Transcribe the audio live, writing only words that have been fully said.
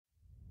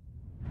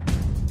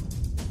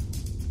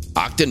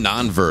Octa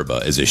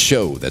Non-Verba is a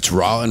show that's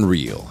raw and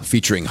real,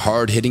 featuring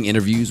hard-hitting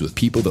interviews with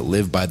people that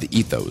live by the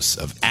ethos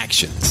of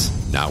actions,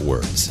 not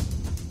words.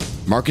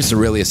 Marcus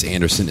Aurelius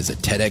Anderson is a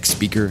TEDx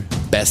speaker,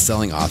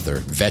 best-selling author,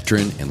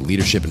 veteran, and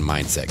leadership and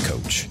mindset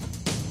coach.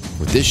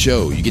 With this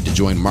show, you get to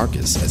join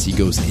Marcus as he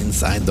goes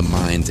inside the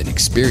minds and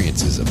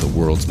experiences of the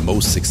world's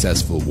most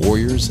successful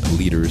warriors,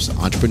 leaders,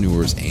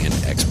 entrepreneurs, and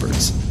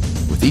experts.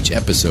 With each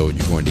episode,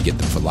 you're going to get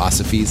the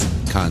philosophies,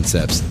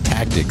 concepts,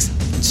 tactics,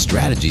 and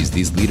strategies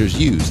these leaders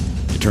use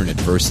to turn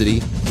adversity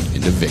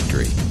into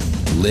victory.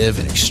 Live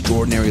an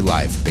extraordinary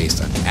life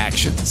based on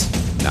actions,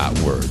 not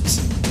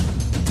words.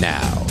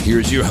 Now,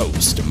 here's your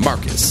host,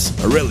 Marcus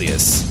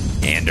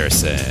Aurelius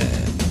Anderson.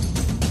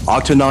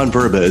 Octa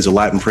Non-Verba is a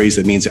Latin phrase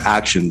that means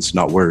actions,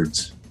 not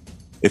words.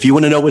 If you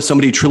want to know what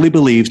somebody truly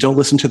believes, don't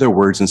listen to their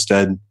words.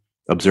 Instead,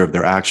 observe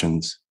their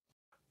actions.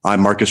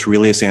 I'm Marcus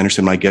Aurelius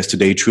Anderson. My guest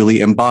today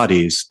truly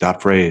embodies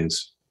that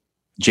phrase.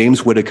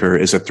 James Whitaker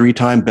is a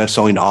 3-time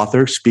best-selling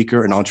author,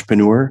 speaker, and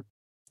entrepreneur.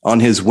 On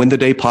his Win the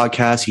Day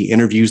podcast, he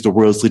interviews the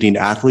world's leading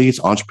athletes,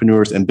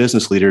 entrepreneurs, and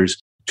business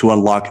leaders to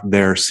unlock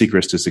their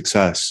secrets to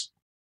success.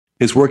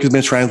 His work has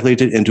been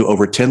translated into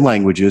over 10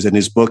 languages, and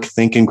his book,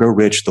 Think and Grow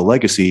Rich, The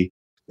Legacy,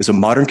 is a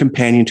modern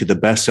companion to the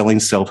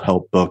best-selling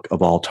self-help book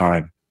of all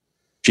time.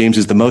 James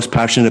is the most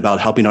passionate about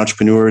helping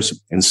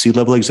entrepreneurs and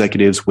C-level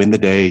executives win the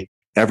day,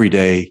 every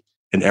day,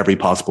 in every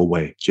possible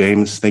way.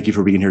 James, thank you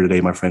for being here today,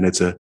 my friend.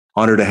 It's an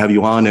honor to have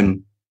you on,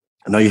 and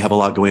I know you have a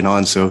lot going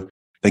on, so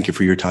thank you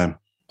for your time.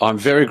 I'm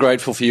very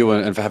grateful for you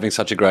and for having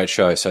such a great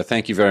show. So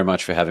thank you very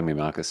much for having me,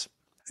 Marcus.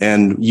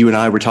 And you and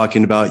I were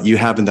talking about you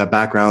having that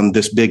background,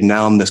 this big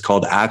noun that's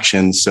called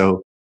action.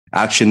 So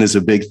action is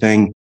a big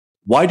thing.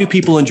 Why do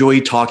people enjoy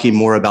talking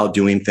more about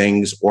doing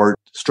things or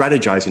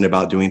strategizing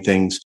about doing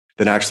things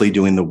than actually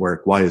doing the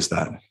work? Why is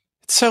that?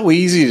 It's so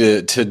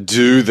easy to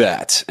do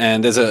that.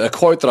 And there's a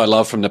quote that I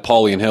love from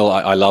Napoleon Hill.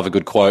 I love a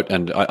good quote,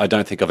 and I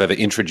don't think I've ever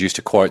introduced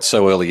a quote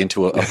so early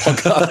into a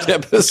podcast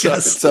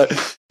episode.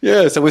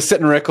 Yes. So we're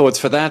setting records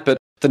for that. But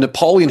the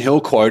Napoleon Hill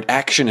quote,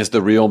 action is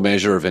the real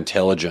measure of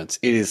intelligence.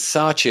 It is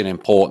such an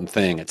important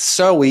thing. It's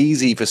so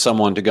easy for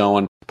someone to go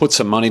and put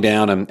some money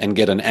down and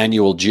get an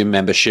annual gym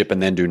membership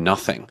and then do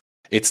nothing.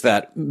 It's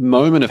that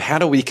moment of how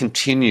do we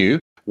continue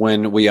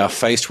when we are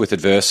faced with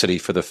adversity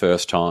for the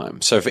first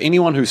time. So for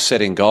anyone who's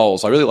setting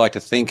goals, I really like to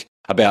think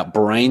about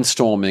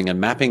brainstorming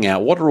and mapping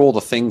out what are all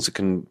the things that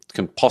can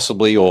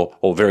possibly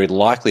or very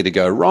likely to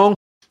go wrong,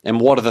 and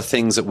what are the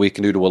things that we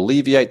can do to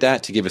alleviate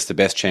that to give us the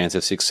best chance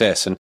of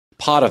success. And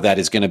part of that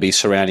is going to be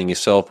surrounding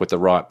yourself with the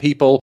right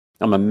people.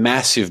 I'm a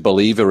massive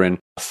believer in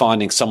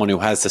finding someone who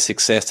has the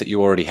success that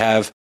you already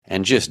have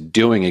and just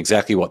doing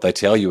exactly what they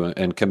tell you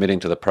and committing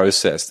to the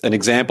process. An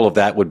example of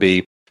that would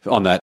be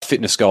on that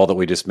fitness goal that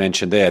we just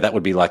mentioned there. That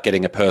would be like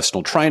getting a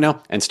personal trainer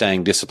and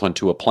staying disciplined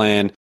to a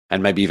plan,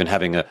 and maybe even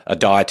having a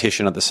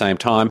dietitian at the same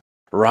time,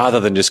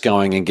 rather than just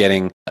going and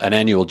getting an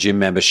annual gym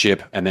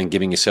membership and then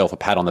giving yourself a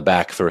pat on the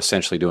back for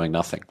essentially doing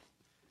nothing.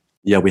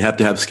 Yeah, we have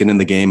to have skin in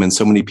the game. And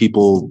so many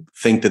people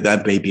think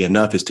that may be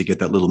enough, is to get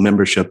that little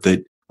membership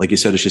that, like you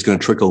said, it's just going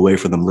to trickle away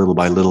from them little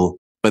by little.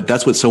 But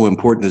that's what's so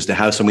important, is to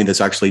have somebody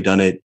that's actually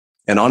done it.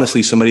 And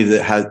honestly, somebody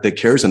that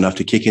cares enough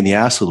to kick you in the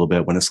ass a little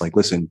bit when it's like,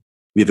 listen,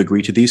 we have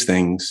agreed to these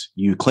things.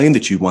 You claim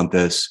that you want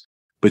this,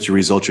 but your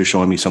results are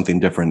showing me something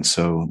different.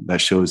 So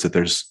that shows that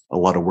there's a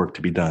lot of work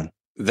to be done.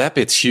 That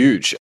bit's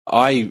huge.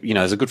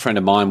 As a good friend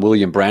of mine,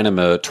 William Branham,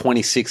 a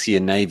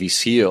 26-year Navy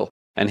SEAL,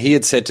 and he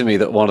had said to me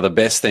that one of the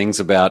best things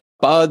about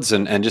BUD/S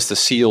and just the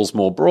SEALs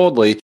more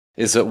broadly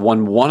is that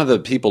when one of the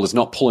people is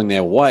not pulling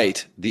their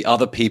weight, the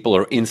other people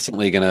are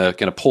instantly going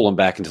to pull them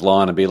back into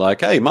line and be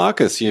like, hey,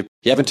 Marcus, you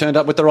haven't turned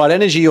up with the right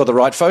energy or the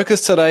right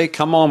focus today.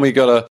 Come on, we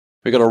got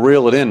to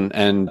reel it in.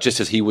 And just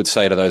as he would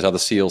say to those other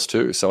SEALs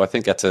too. So I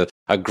think that's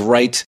a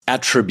great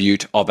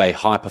attribute of a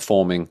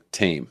high-performing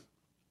team.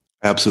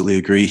 Absolutely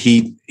agree.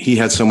 He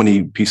had so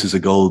many pieces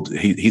of gold.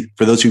 He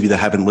for those of you that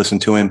haven't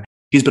listened to him,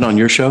 he's been on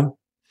your show.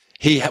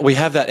 We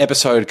have that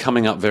episode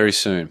coming up very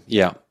soon.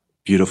 Yeah.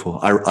 Beautiful.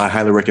 I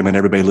highly recommend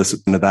everybody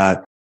listen to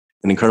that.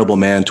 An incredible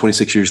man,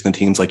 26 years in the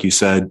teams, like you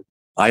said.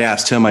 I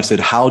asked him, I said,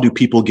 how do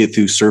people get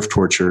through surf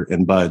torture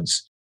and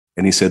BUD/S?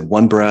 And he said,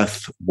 one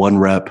breath, one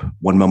rep,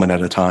 one moment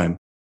at a time.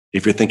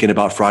 If you're thinking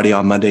about Friday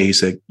on Monday, he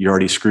said, you're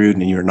already screwed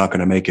and you're not going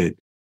to make it.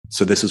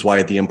 So this is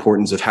why the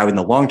importance of having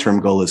the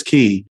long-term goal is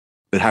key,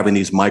 but having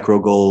these micro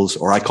goals,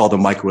 or I call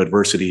them micro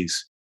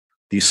adversities,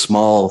 these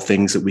small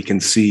things that we can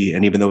see.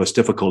 And even though it's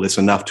difficult, it's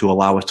enough to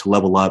allow us to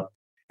level up.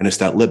 And it's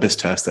that litmus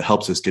test that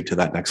helps us get to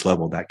that next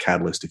level, that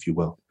catalyst, if you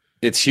will.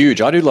 It's huge.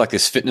 I do like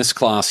this fitness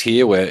class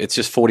here where it's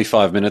just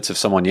 45 minutes of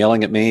someone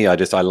yelling at me. I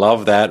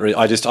love that.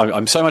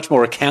 I'm so much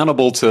more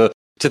accountable to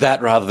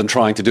that rather than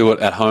trying to do it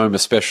at home,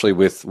 especially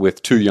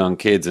with 2 young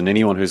kids. And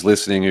anyone who's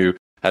listening who,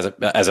 as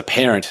a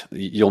parent,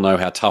 you'll know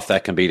how tough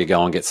that can be to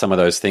go and get some of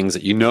those things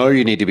that you know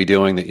you need to be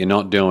doing that you're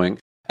not doing.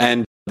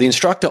 And the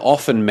instructor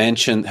often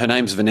mentioned, her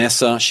name's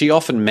Vanessa, she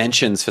often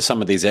mentions for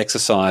some of these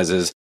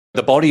exercises,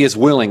 the body is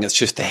willing, it's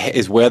just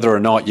is whether or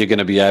not you're going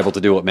to be able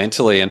to do it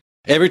mentally. And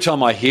every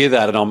time I hear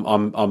that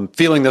and I'm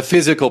feeling the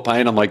physical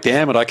pain, I'm like,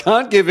 damn it, I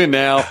can't give in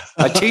now.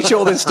 I teach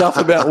all this stuff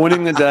about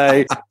winning the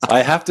day.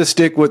 I have to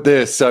stick with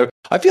this. So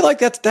I feel like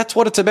that's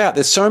what it's about.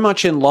 There's so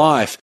much in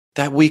life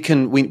that we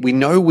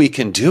know we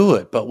can do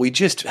it, but we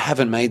just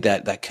haven't made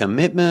that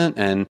commitment,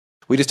 and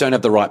we just don't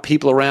have the right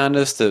people around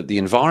us. The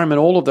environment,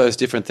 all of those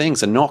different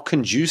things are not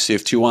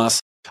conducive to us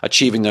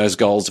achieving those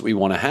goals that we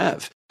want to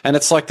have. And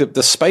it's like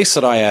the space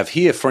that I have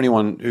here for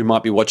anyone who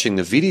might be watching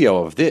the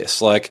video of this.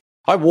 Like,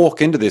 I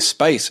walk into this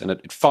space and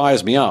it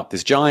fires me up.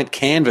 This giant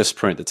canvas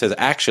print that says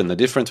action, the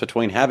difference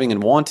between having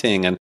and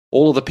wanting. And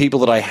all of the people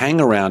that I hang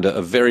around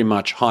are very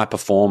much high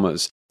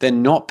performers. They're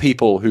not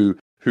people who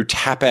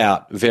tap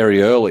out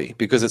very early,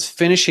 because it's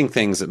finishing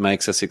things that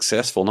makes us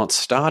successful, not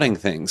starting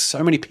things.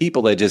 So many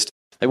people,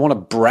 they want to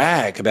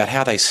brag about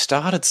how they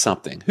started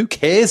something. Who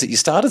cares that you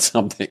started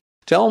something?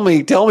 Tell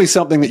me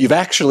something that you've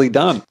actually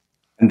done.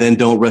 And then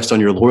don't rest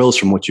on your laurels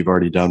from what you've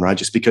already done, right?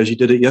 Just because you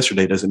did it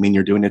yesterday doesn't mean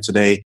you're doing it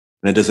today.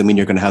 And it doesn't mean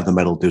you're going to have the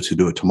mettle to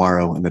do it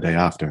tomorrow and the day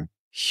after.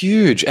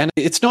 Huge. And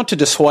it's not to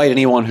dissuade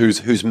anyone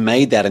who's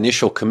made that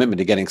initial commitment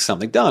to getting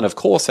something done. Of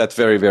course, that's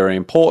very, very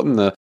important.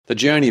 The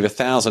journey of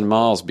 1,000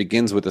 miles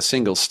begins with a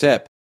single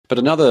step. But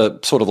another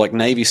sort of like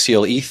Navy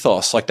SEAL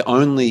ethos, like the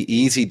only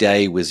easy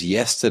day was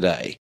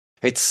yesterday.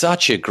 It's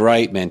such a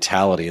great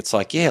mentality. It's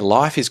like, yeah,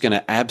 life is going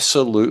to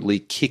absolutely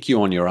kick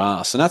you on your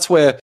ass. And that's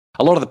where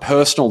a lot of the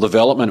personal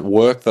development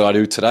work that I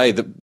do today,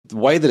 the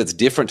way that it's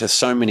different to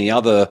so many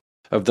other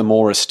of the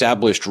more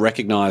established,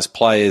 recognized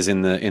players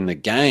in the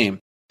game,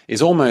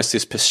 is almost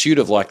this pursuit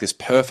of like this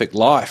perfect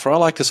life. Where I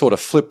like to sort of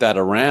flip that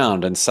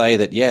around and say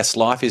that, yes,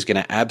 life is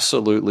going to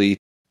absolutely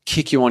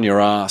kick you on your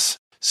ass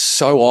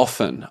so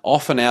often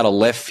out of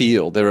left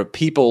field. There are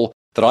people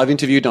that I've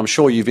interviewed, I'm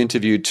sure you've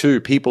interviewed too,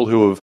 people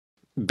who have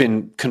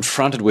been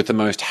confronted with the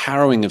most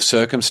harrowing of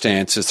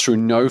circumstances through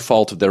no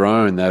fault of their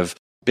own. They've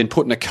been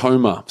put in a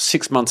coma,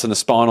 6 months in the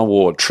spinal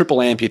ward, triple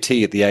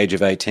amputee at the age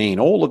of 18,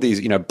 all of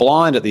these,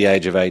 blind at the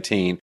age of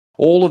 18,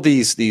 all of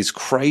these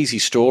crazy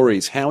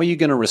stories. How are you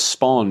going to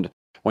respond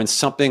when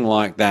something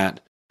like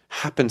that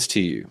happens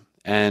to you?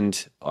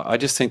 And I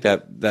just think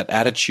that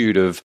attitude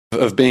of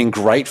being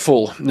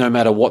grateful no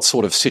matter what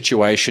sort of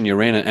situation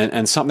you're in,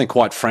 and something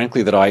quite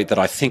frankly that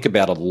I think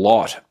about a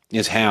lot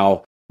is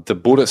how the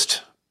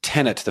Buddhist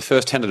tenet, the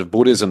first tenet of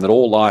Buddhism, that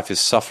all life is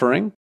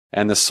suffering,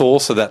 and the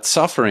source of that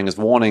suffering is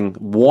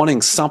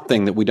wanting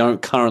something that we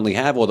don't currently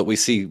have, or that we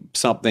see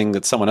something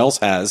that someone else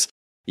has.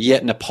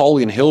 Yet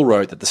Napoleon Hill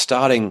wrote that the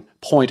starting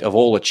point of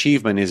all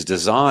achievement is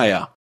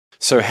desire.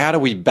 So how do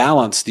we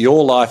balance the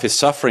all life is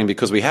suffering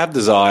because we have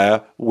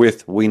desire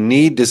with we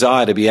need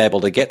desire to be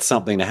able to get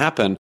something to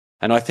happen?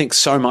 And I think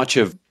so much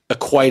of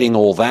equating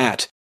all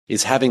that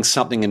is having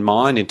something in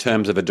mind in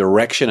terms of a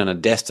direction and a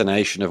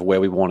destination of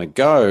where we want to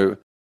go,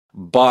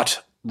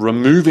 but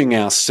removing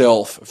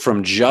ourselves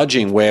from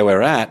judging where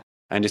we're at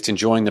and just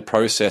enjoying the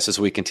process as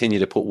we continue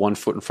to put one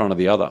foot in front of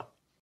the other.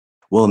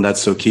 Well, and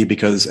that's so key,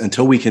 because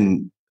until we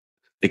can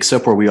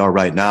accept where we are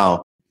right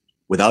now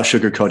without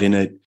sugarcoating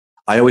it,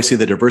 I always say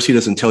that adversity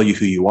doesn't tell you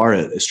who you are.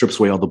 It strips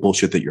away all the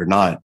bullshit that you're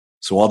not.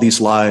 So all these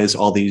lies,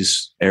 all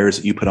these airs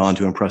that you put on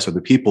to impress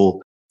other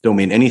people don't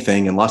mean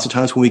anything. And lots of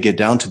times when we get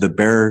down to the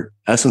bare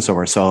essence of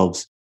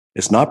ourselves,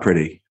 it's not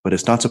pretty, but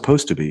it's not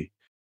supposed to be.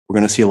 We're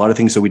going to see a lot of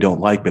things that we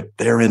don't like, but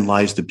therein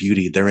lies the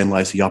beauty. Therein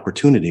lies the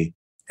opportunity.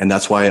 And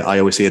that's why I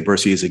always say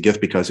adversity is a gift,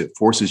 because it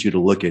forces you to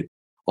look at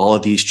all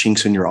of these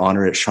chinks in your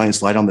honor. It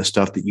shines light on the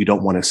stuff that you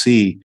don't want to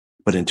see.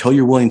 But until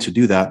you're willing to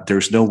do that,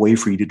 there's no way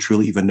for you to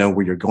truly even know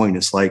where you're going.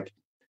 It's like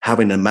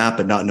having a map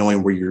but not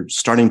knowing where your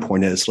starting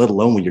point is, let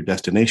alone where your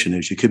destination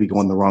is. You could be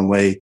going the wrong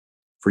way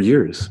for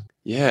years.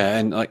 Yeah.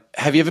 And like,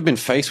 have you ever been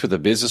faced with a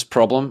business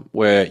problem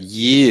where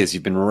years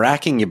you've been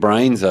racking your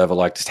brains over,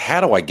 like, just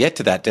how do I get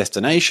to that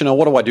destination, or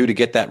what do I do to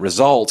get that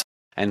result?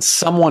 And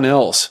someone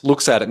else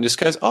looks at it and just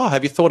goes, oh,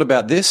 have you thought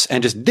about this?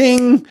 And just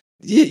ding,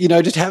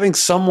 just having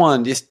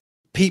someone, just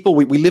people,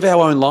 we live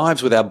our own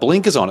lives with our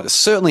blinkers on. It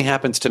certainly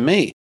happens to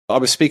me. I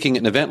was speaking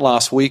at an event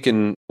last week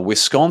in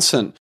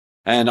Wisconsin,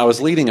 and I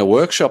was leading a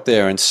workshop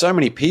there, and so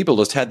many people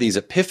just had these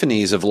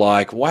epiphanies of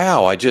like,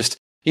 wow, I'd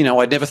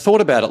never thought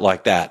about it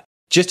like that.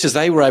 Just as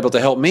they were able to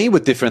help me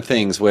with different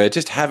things, where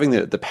just having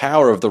the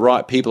power of the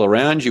right people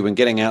around you and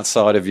getting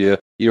outside of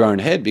your own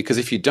head. Because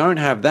if you don't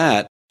have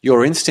that,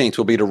 your instinct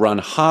will be to run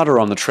harder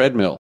on the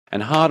treadmill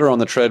and harder on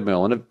the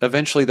treadmill. And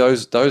eventually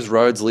those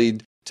roads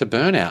lead to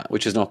burnout,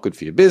 which is not good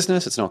for your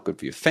business. It's not good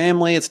for your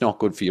family. It's not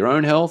good for your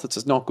own health. It's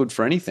just not good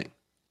for anything.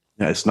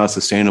 Yeah, it's not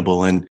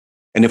sustainable. And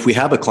if we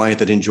have a client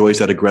that enjoys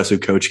that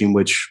aggressive coaching,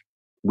 which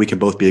we can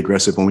both be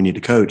aggressive when we need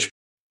to coach,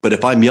 but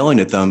if I'm yelling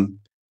at them,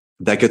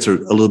 that gets a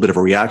little bit of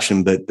a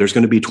reaction, but there's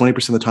going to be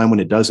 20% of the time when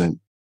it doesn't.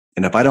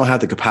 And if I don't have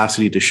the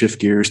capacity to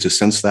shift gears, to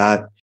sense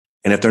that,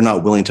 and if they're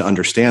not willing to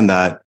understand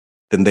that,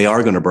 then they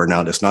are going to burn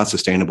out. It's not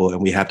sustainable.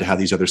 And we have to have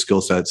these other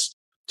skill sets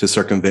to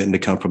circumvent and to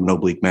come from an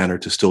oblique manner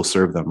to still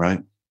serve them,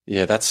 right?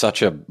 Yeah, that's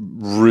such a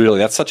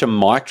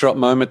mic drop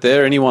moment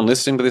there. Anyone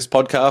listening to this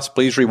podcast,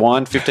 please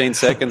rewind 15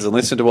 seconds and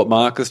listen to what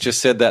Marcus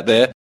just said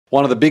there.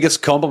 one of the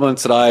biggest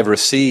compliments that I have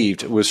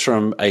received was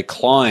from a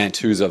client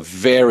who's a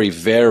very,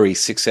 very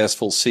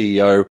successful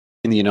CEO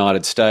in the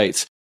United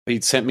States.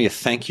 He'd sent me a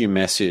thank you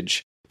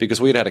message because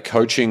we had had a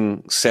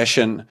coaching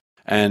session,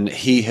 and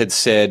he had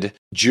said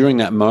during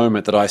that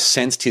moment that I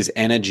sensed his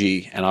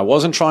energy, and I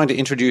wasn't trying to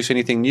introduce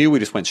anything new. We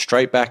just went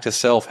straight back to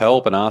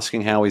self-help and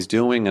asking how he's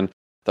doing, and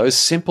those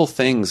simple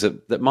things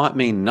that might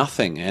mean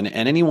nothing. And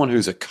anyone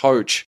who's a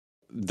coach,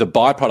 the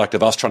byproduct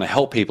of us trying to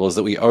help people is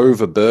that we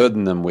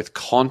overburden them with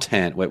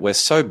content. We're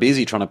so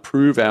busy trying to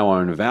prove our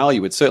own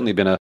value. It's certainly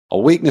been a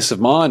weakness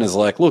of mine, is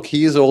like, look,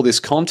 here's all this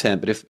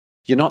content, but if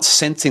you're not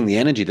sensing the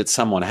energy that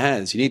someone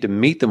has, you need to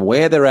meet them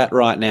where they're at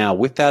right now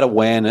with that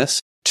awareness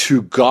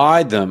to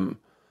guide them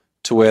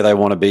to where they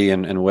want to be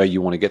and where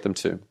you want to get them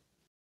to.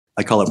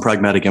 I call it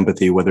pragmatic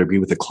empathy, whether it be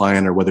with a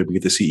client or whether it be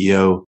with the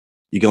CEO.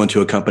 You go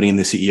into a company and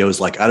the CEO is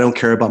like, I don't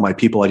care about my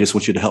people. I just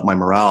want you to help my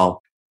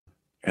morale.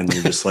 And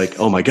you're just like,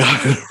 oh my God,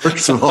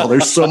 first of all,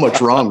 there's so much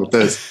wrong with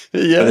this.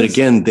 Yes. And then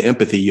again, the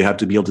empathy, you have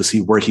to be able to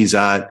see where he's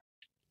at,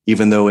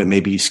 even though it may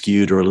be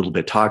skewed or a little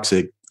bit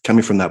toxic,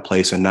 coming from that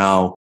place. And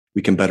now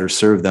we can better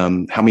serve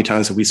them. How many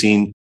times have we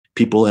seen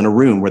people in a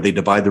room where they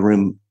divide the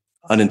room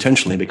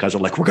unintentionally because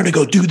they're like, we're going to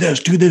go do this,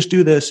 do this,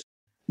 do this.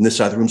 And this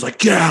side of the room's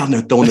like, yeah, and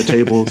they're throwing the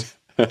tables.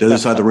 The other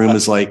side of the room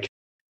is like,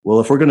 well,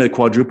 if we're going to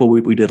quadruple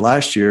what we did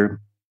last year,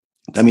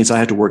 that means I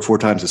had to work 4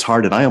 times as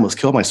hard. And I almost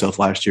killed myself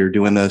last year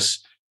doing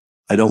this.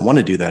 I don't want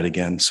to do that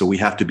again. So we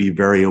have to be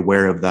very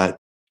aware of that,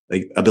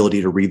 like,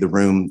 ability to read the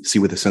room, see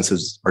what the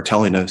senses are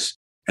telling us,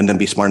 and then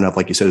be smart enough,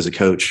 like you said, as a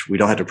coach. We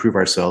don't have to prove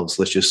ourselves.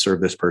 Let's just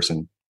serve this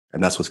person.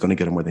 And that's what's going to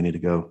get them where they need to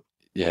go.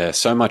 Yeah,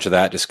 so much of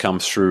that just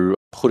comes through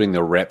putting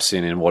the reps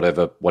in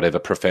whatever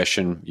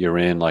profession you're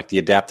in, like the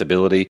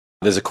adaptability.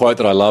 There's a quote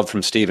that I love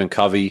from Stephen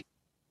Covey: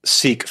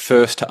 seek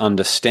first to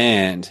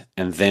understand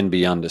and then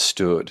be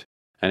understood.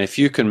 And if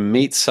you can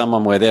meet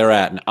someone where they're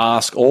at and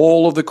ask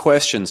all of the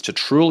questions to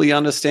truly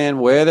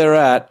understand where they're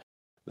at,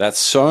 that's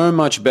so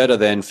much better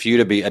than for you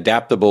to be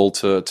adaptable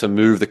to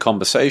move the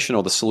conversation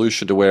or the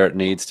solution to where it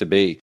needs to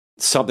be.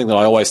 Something that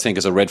I always think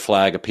is a red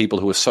flag are people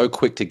who are so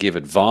quick to give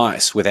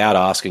advice without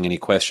asking any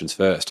questions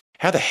first.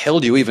 How the hell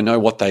do you even know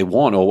what they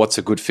want or what's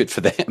a good fit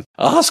for them?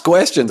 Ask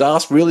questions,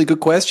 ask really good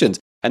questions.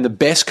 And the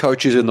best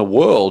coaches in the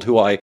world, who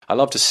I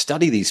love to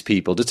study these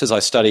people, just as I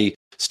study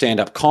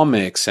stand-up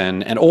comics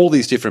and all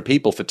these different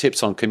people for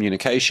tips on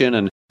communication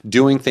and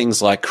doing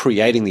things like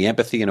creating the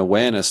empathy and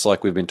awareness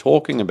like we've been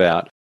talking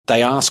about.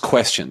 They ask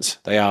questions.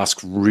 They ask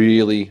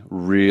really,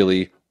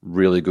 really,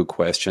 really good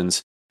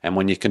questions. And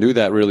when you can do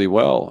that really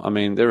well, I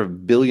mean, there are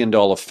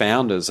billion-dollar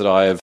founders that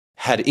I have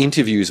had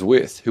interviews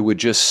with who were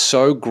just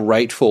so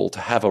grateful to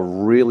have a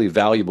really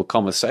valuable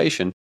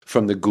conversation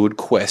from the good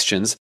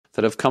questions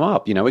that have come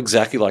up,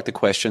 exactly like the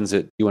questions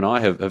that you and I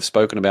have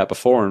spoken about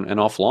before and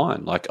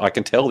offline. Like, I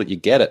can tell that you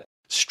get it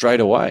straight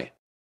away.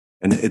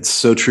 And it's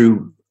so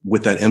true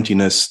with that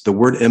emptiness. The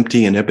word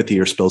empty and empathy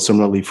are spelled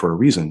similarly for a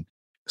reason.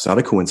 It's not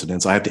a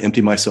coincidence. I have to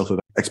empty myself of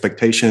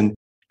expectation,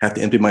 have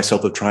to empty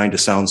myself of trying to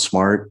sound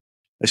smart.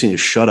 I just need to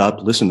shut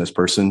up, listen to this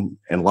person.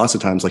 And lots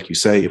of times, like you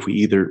say, if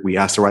we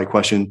ask the right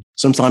question,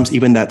 sometimes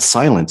even that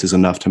silence is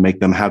enough to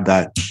make them have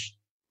that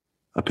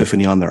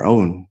epiphany on their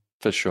own.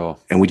 For sure.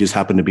 And we just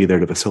happen to be there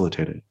to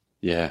facilitate it.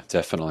 Yeah,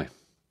 definitely.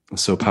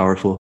 It's so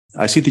powerful.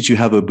 I see that you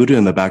have a Buddha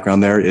in the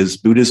background there. Is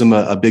Buddhism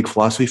a big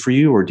philosophy for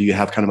you, or do you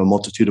have kind of a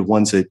multitude of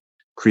ones that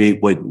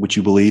create what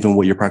you believe and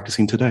what you're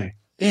practicing today?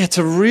 Yeah, it's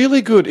a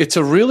really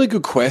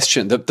good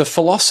question. The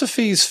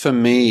philosophies for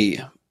me,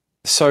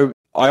 so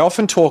I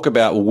often talk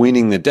about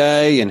winning the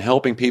day and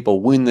helping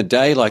people win the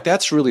day. Like,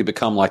 that's really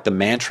become like the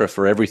mantra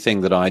for everything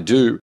that I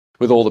do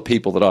with all the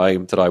people that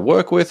I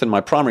work with. And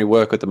my primary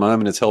work at the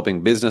moment is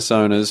helping business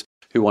owners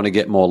who want to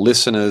get more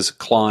listeners,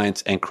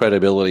 clients, and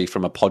credibility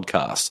from a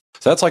podcast.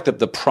 So that's like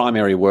the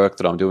primary work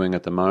that I'm doing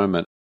at the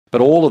moment. But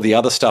all of the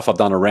other stuff I've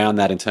done around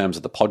that in terms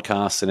of the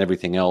podcasts and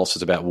everything else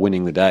is about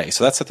winning the day.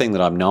 So that's the thing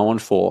that I'm known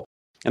for.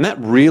 And that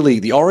really,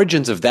 the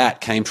origins of that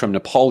came from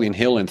Napoleon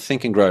Hill in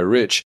Think and Grow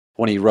Rich,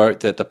 when he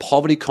wrote that the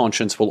poverty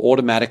conscience will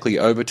automatically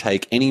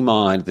overtake any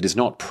mind that is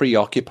not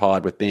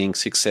preoccupied with being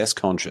success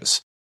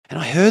conscious. And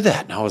I heard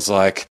that and I was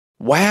like,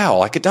 wow,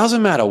 like, it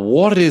doesn't matter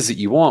what it is that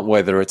you want,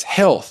 whether it's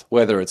health,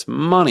 whether it's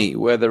money,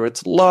 whether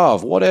it's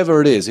love,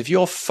 whatever it is. If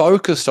you're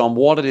focused on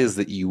what it is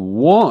that you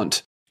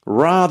want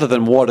rather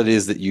than what it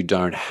is that you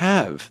don't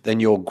have,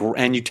 then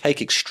and you take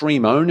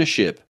extreme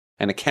ownership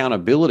and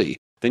accountability,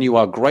 then you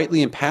are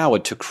greatly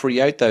empowered to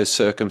create those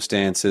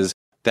circumstances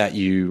that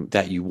you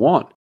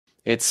want.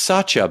 It's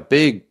such a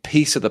big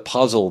piece of the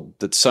puzzle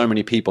that so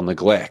many people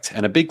neglect.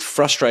 And a big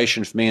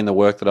frustration for me in the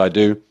work that I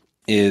do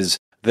is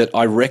that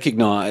I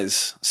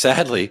recognize,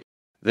 sadly,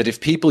 that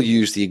if people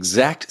use the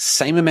exact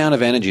same amount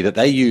of energy that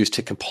they use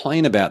to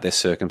complain about their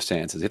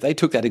circumstances, if they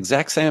took that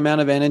exact same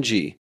amount of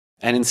energy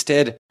and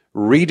instead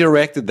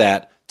redirected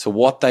that to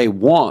what they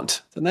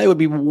want, then they would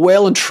be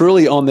well and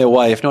truly on their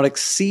way, if not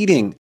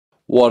exceeding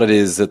what it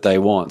is that they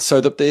want.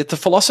 So the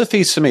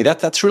philosophies for me,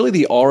 that's really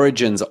the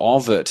origins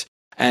of it.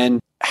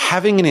 And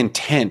having an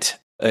intent,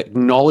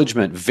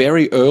 acknowledgement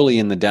very early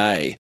in the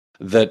day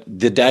that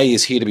the day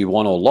is here to be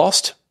won or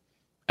lost,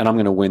 and I'm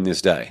going to win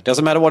this day. It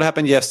doesn't matter what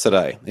happened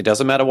yesterday. It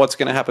doesn't matter what's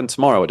going to happen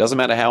tomorrow. It doesn't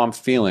matter how I'm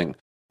feeling.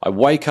 I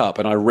wake up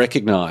and I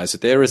recognize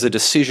that there is a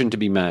decision to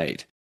be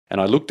made. And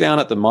I look down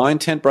at the My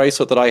Intent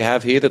bracelet that I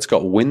have here that's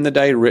got win the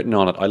day written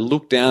on it. I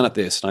look down at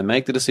this and I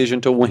make the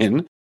decision to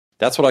win.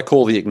 That's what I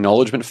call the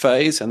acknowledgement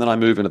phase. And then I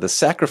move into the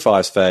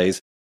sacrifice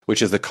phase,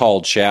 which is the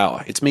cold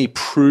shower. It's me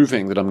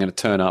proving that I'm going to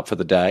turn up for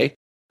the day.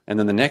 And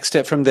then the next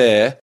step from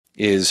there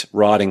is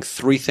writing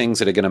 3 things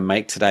that are going to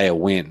make today a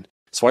win.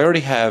 So I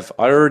already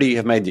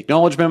have made the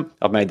acknowledgement.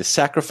 I've made the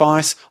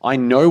sacrifice. I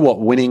know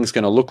what winning is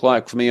going to look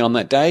like for me on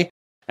that day.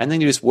 And then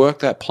you just work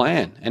that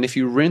plan. And if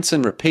you rinse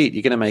and repeat,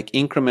 you're going to make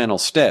incremental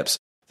steps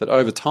that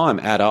over time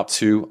add up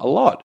to a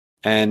lot.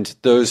 And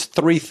those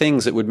 3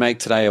 things that would make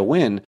today a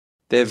win,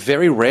 they're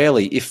very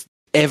rarely, if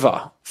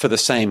ever, for the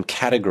same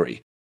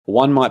category.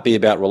 One might be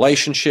about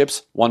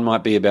relationships, one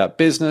might be about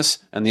business,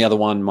 and the other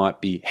one might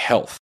be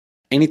health.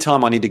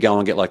 Anytime I need to go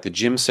and get like the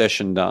gym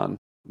session done,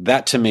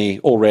 that to me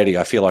already,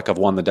 I feel like I've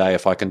won the day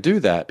if I can do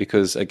that.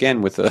 Because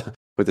again, with a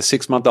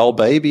 6-month-old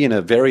baby and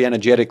a very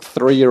energetic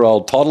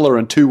 3-year-old toddler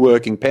and 2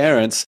 working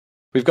parents,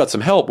 we've got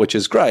some help, which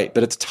is great,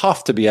 but it's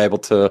tough to be able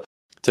to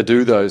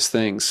do those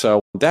things. So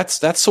that's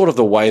sort of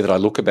the way that I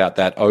look about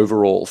that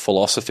overall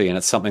philosophy, and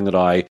it's something that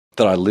I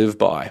live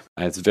by.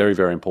 And it's very,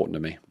 very important to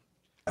me.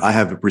 I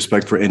have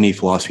respect for any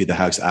philosophy that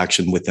has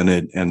action within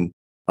it. And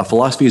a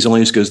philosophy is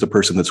only as good as the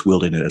person that's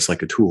wielding it. It's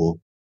like a tool.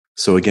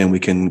 So again, we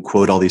can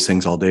quote all these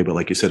things all day, but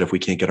like you said, if we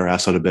can't get our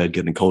ass out of bed,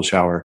 get in a cold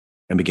shower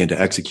and begin to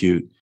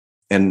execute.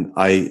 And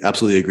I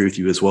absolutely agree with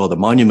you as well. The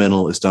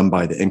monumental is done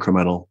by the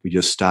incremental. We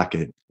just stack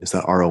it. It's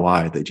that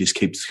ROI that just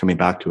keeps coming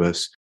back to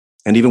us.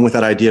 And even with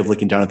that idea of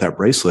looking down at that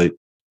bracelet,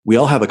 we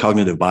all have a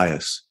cognitive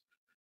bias.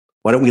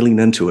 Why don't we lean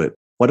into it?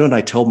 Why don't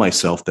I tell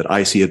myself that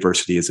I see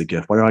adversity as a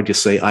gift? Why don't I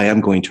just say I am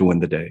going to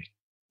win the day,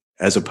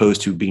 as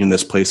opposed to being in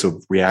this place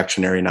of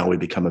reactionary? Now we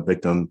become a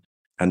victim,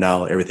 and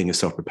now everything is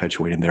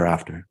self-perpetuating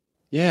thereafter.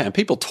 Yeah, and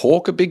people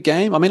talk a big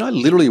game. I mean, I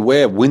literally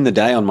wear win the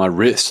day on my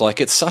wrist.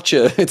 Like it's such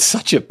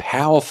a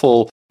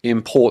powerful,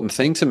 important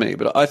thing to me.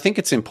 But I think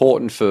it's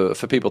important for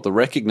people to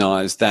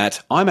recognize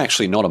that I'm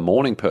actually not a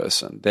morning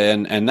person.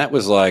 And that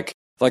was I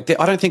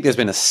don't think there's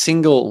been a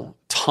single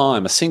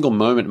time, a single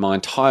moment in my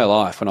entire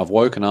life when I've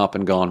woken up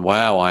and gone,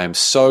 wow, I am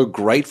so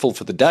grateful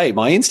for the day.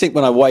 My instinct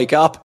when I wake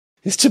up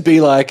is to be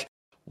like,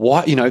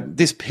 what,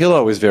 this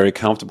pillow is very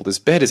comfortable. This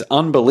bed is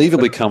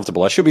unbelievably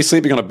comfortable. I should be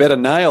sleeping on a bed of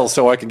nails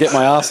so I can get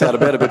my ass out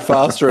of bed a bit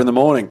faster in the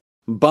morning.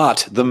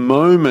 But the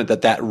moment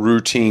that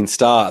routine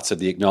starts of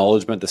the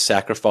acknowledgement, the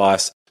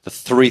sacrifice, the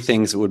 3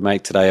 things that would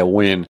make today a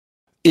win,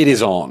 it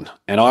is on.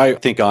 And I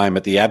think I'm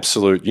at the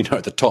absolute,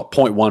 the top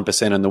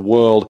 0.1% in the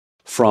world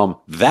from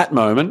that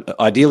moment.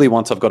 Ideally,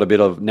 once I've got a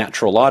bit of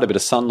natural light, a bit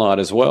of sunlight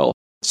as well.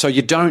 So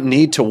you don't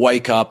need to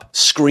wake up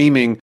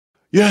screaming,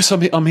 yes,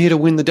 I'm here to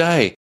win the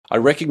day. I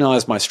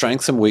recognize my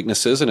strengths and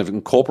weaknesses and have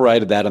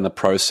incorporated that in the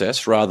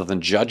process rather than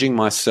judging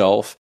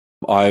myself.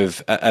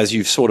 As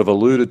you've sort of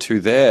alluded to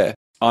there,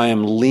 I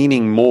am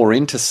leaning more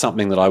into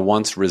something that I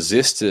once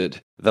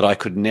resisted that I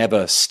could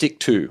never stick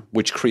to,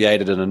 which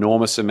created an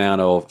enormous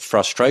amount of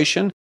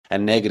frustration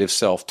and negative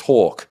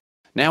self-talk.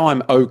 Now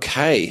I'm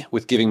okay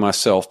with giving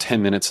myself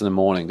 10 minutes in the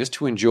morning just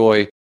to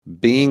enjoy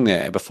being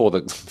there before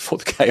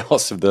the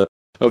chaos of the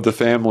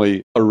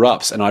family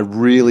erupts. And I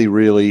really,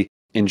 really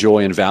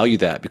enjoy and value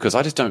that because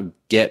I just don't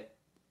get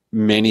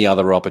many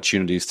other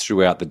opportunities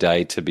throughout the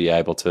day to be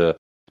able to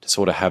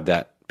sort of have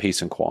that peace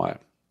and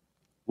quiet.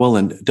 Well,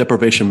 and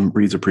deprivation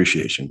breeds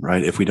appreciation,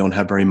 right? If we don't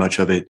have very much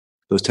of it,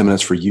 those 10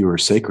 minutes for you are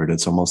sacred.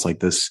 It's almost like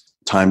this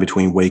time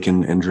between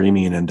waking and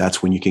dreaming. And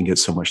that's when you can get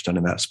so much done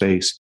in that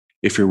space.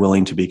 If you're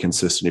willing to be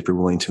consistent, if you're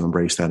willing to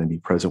embrace that and be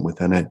present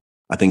within it.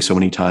 I think so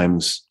many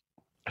times,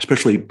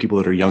 especially people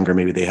that are younger,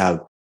 maybe they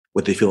have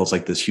what they feel is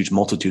like this huge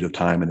multitude of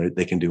time and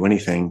they can do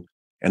anything.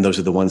 And those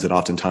are the ones that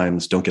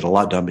oftentimes don't get a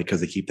lot done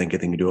because they keep thinking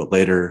they can do it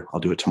later. I'll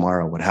do it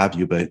tomorrow, what have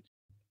you. But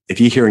if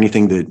you hear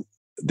anything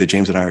that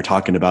James and I are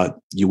talking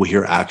about, you will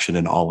hear action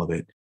in all of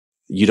it.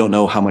 You don't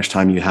know how much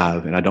time you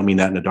have. And I don't mean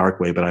that in a dark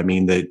way, but I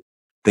mean that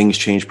things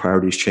change,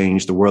 priorities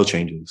change, the world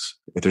changes.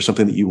 If there's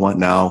something that you want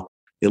now,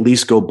 at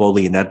least go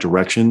boldly in that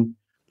direction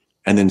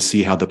and then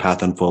see how the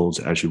path unfolds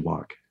as you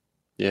walk.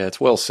 Yeah, it's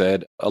well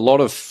said. A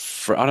lot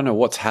of, I don't know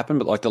what's happened,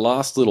 but like the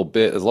last little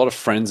bit, there's a lot of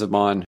friends of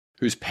mine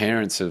whose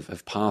parents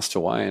have passed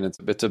away. And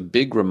it's a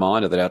big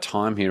reminder that our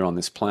time here on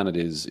this planet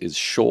is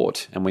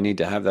short, and we need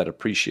to have that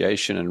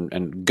appreciation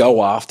and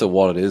go after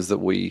what it is that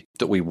we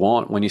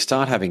want. When you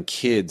start having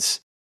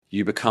kids,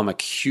 you become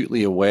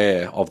acutely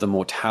aware of the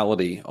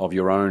mortality of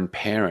your own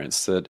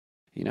parents, that,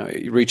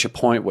 you reach a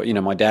point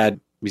where, my dad,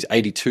 he's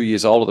 82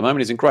 years old at the moment.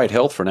 He's in great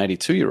health for an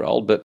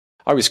 82-year-old, but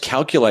I was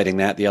calculating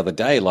that the other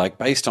day, like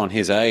based on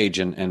his age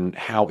and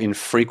how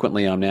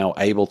infrequently I'm now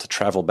able to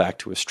travel back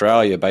to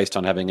Australia based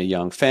on having a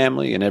young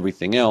family and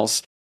everything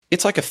else.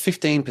 It's like a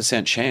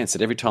 15% chance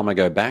that every time I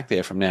go back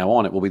there from now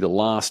on, it will be the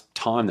last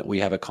time that we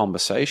have a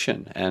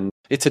conversation. And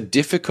it's a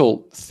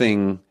difficult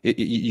thing.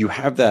 You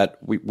have that,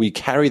 we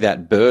carry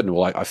that burden.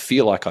 Well, I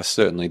feel like I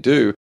certainly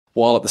do,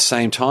 while at the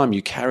same time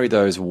you carry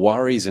those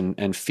worries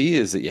and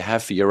fears that you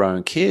have for your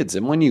own kids.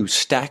 And when you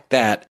stack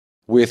that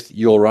with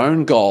your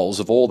own goals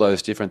of all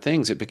those different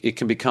things, it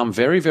can become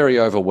very, very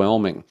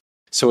overwhelming.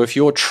 So if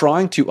you're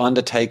trying to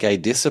undertake a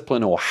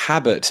discipline or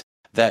habit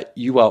that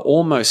you are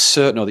almost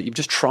certain, or that you've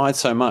just tried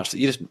so much that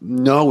you just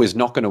know is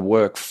not going to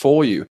work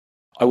for you,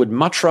 I would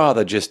much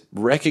rather just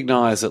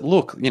recognize that,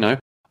 look,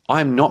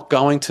 I'm not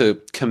going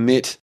to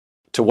commit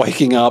to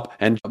waking up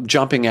and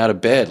jumping out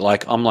of bed.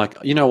 I'm like,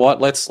 you know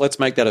what? Let's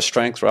make that a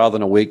strength rather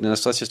than a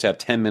weakness. Let's just have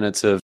 10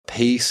 minutes of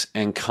peace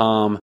and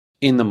calm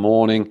in the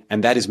morning.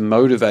 And that is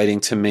motivating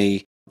to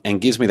me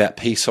and gives me that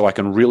peace so I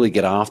can really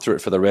get after it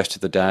for the rest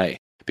of the day.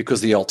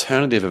 Because the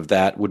alternative of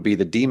that would be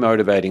the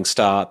demotivating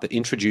start that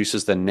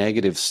introduces the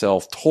negative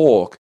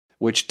self-talk,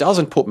 which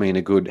doesn't put me in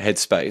a good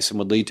headspace and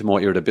would lead to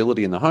more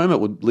irritability in the home. It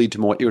would lead to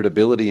more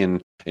irritability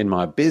in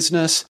my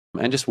business,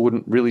 and just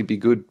wouldn't really be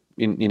good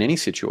in any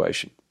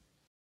situation.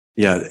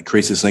 Yeah, it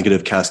creates this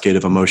negative cascade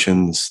of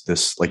emotions,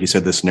 this, like you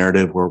said, this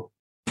narrative where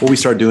what we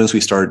start doing is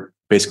we start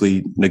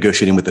basically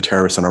negotiating with the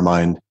terrorists in our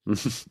mind.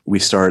 We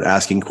start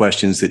asking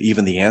questions that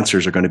even the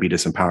answers are going to be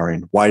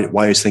disempowering.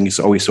 Why is things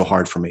always so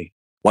hard for me?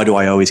 Why do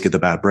I always get the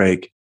bad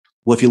break?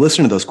 Well, if you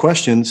listen to those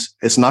questions,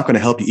 it's not going to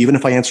help you, even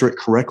if I answer it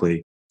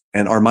correctly.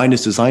 And our mind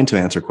is designed to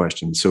answer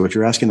questions. So if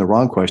you're asking the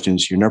wrong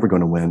questions, you're never going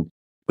to win.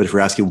 But if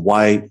you're asking,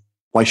 why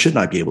shouldn't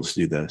I be able to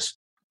do this?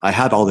 I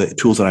have all the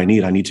tools that I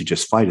need to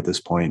just fight at this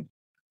point.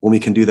 When we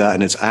can do that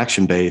and it's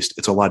action-based,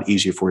 it's a lot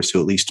easier for us to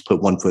at least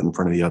put one foot in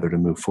front of the other to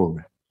move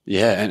forward.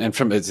 Yeah, and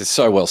from it's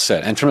so well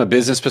said. And from a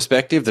business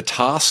perspective, the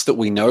tasks that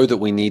we know that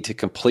we need to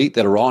complete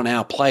that are on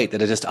our plate that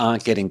just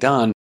aren't getting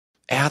done,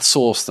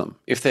 outsource them.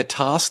 If they're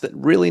tasks that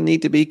really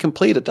need to be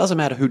completed, it doesn't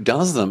matter who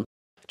does them,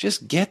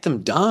 just get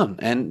them done.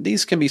 And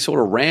these can be sort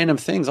of random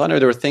things. I know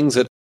there are things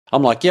that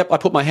I'm like, yep, I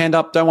put my hand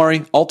up, don't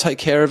worry, I'll take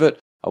care of it.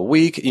 A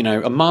week,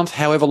 a month,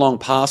 however long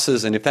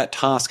passes, and if that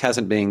task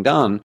hasn't been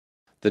done,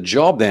 the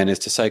job then is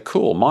to say,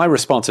 cool, my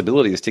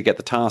responsibility is to get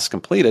the task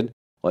completed.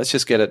 Let's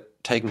just get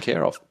it taken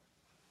care of.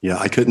 Yeah,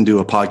 I couldn't do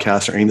a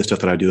podcast or any of the stuff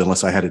that I do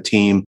unless I had a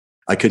team.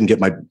 I couldn't get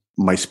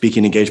my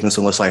speaking engagements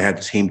unless I had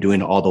a team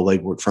doing all the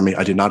legwork for me.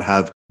 I did not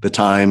have the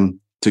time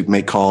to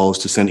make calls,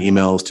 to send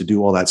emails, to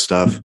do all that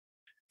stuff.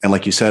 And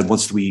like you said,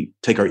 once we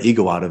take our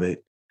ego out of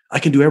it, I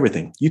can do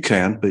everything. You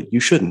can, but you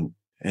shouldn't.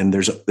 And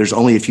there's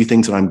only a few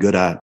things that I'm good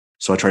at.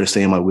 So I try to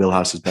stay in my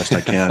wheelhouse as best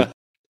I can.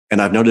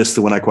 And I've noticed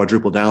that when I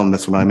quadruple down,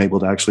 that's when I'm able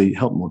to actually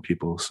help more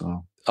people.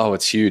 So. Oh,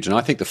 it's huge. And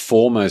I think the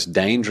four most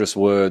dangerous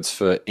words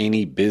for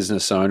any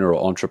business owner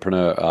or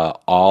entrepreneur are,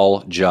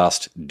 I'll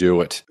just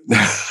do it.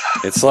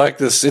 It's like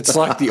this. It's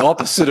like the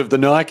opposite of the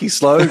Nike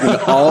slogan,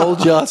 I'll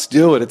just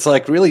do it. It's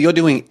like, really, you're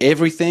doing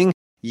everything,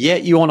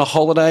 yet you want a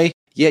holiday,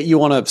 yet you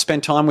want to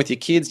spend time with your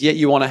kids, yet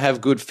you want to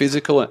have good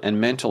physical and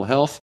mental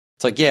health.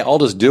 It's like, yeah, I'll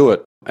just do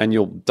it. And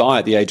you'll die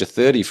at the age of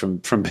 30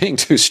 from being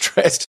too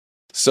stressed.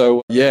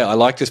 So yeah, I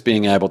like just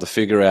being able to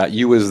figure out,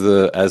 you as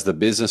the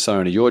business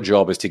owner, your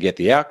job is to get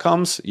the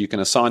outcomes. You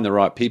can assign the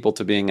right people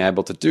to being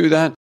able to do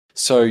that.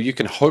 So you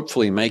can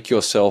hopefully make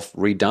yourself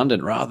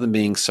redundant rather than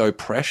being so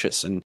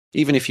precious. And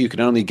even if you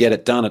can only get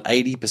it done at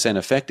 80%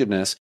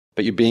 effectiveness,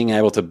 but you're being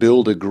able to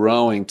build a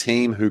growing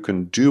team who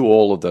can do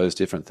all of those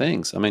different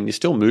things. I mean, you're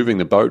still moving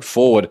the boat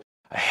forward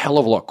a hell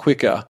of a lot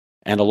quicker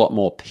and a lot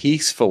more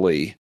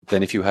peacefully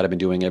than if you had been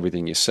doing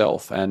everything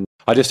yourself. And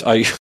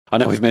I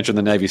know we've mentioned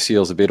the Navy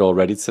SEALs a bit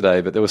already today,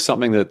 but there was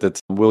something that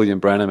William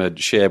Branham had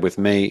shared with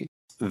me,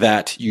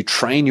 that you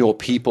train your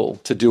people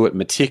to do it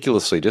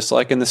meticulously, just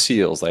like in the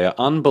SEALs. They are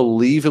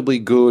unbelievably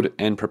good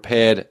and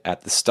prepared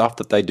at the stuff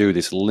that they do,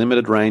 this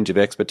limited range of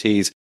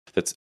expertise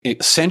that's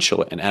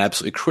essential and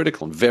absolutely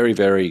critical and very,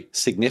 very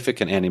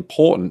significant and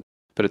important,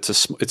 but it's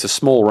a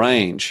small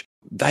range.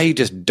 They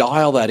just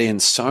dial that in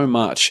so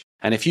much.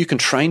 And if you can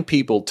train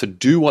people to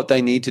do what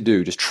they need to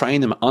do, just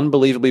train them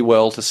unbelievably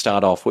well to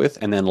start off with,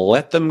 and then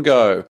let them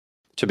go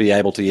to be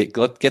able to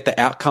get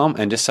the outcome,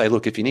 and just say,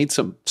 look, if you need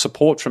some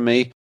support from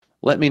me,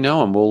 let me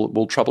know and we'll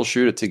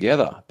troubleshoot it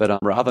together. But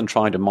rather than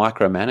trying to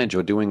micromanage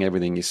or doing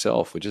everything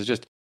yourself, which is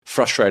just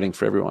frustrating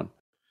for everyone.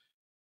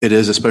 It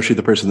is, especially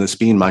the person that's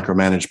being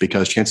micromanaged,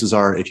 because chances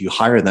are if you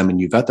hire them and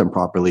you vet them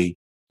properly,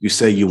 you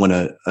say you want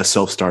a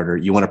self-starter,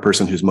 you want a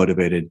person who's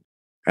motivated,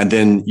 and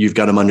then you've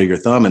got them under your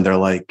thumb and they're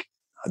like,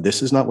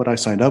 this is not what I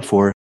signed up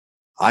for.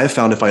 I have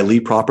found if I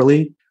lead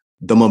properly,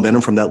 the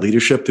momentum from that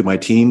leadership through my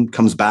team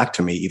comes back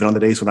to me. Even on the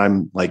days when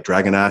I'm like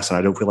dragging ass and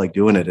I don't feel like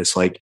doing it, it's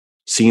like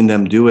seeing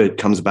them do it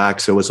comes back.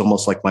 So it's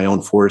almost like my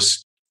own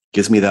force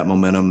gives me that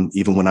momentum,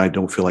 even when I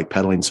don't feel like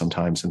pedaling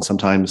sometimes. And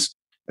sometimes,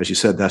 as you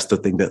said, that's the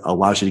thing that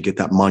allows you to get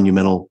that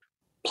monumental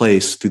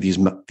place through these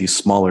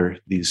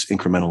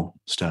incremental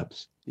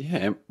steps.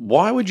 Yeah.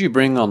 Why would you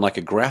bring on like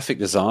a graphic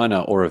designer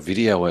or a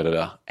video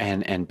editor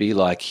and be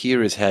like,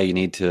 here is how you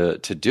need to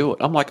do it?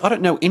 I'm like, I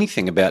don't know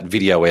anything about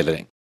video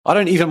editing. I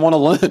don't even want to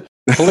learn.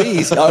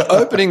 Please,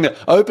 opening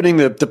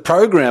the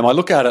program, I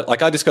look at it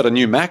like I just got a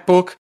new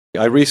MacBook.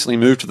 I recently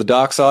moved to the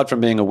dark side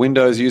from being a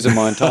Windows user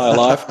my entire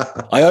life.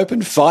 I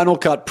opened Final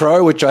Cut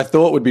Pro, which I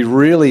thought would be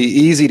really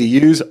easy to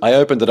use. I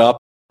opened it up.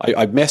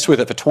 I messed with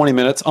it for 20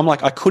 minutes. I'm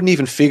like, I couldn't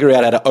even figure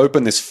out how to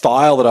open this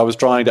file that I was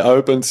trying to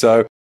open.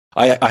 So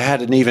I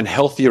had an even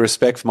healthier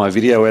respect for my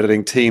video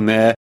editing team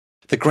there.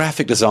 The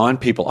graphic design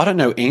people, I don't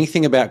know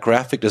anything about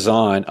graphic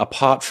design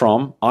apart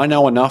from I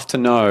know enough to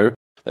know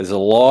there's a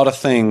lot of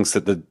things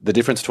that the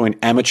difference between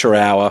amateur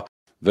hour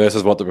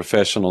versus what the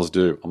professionals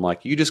do. I'm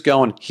like, you just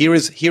go and here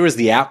is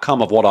the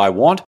outcome of what I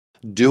want.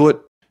 Do it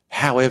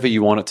however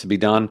you want it to be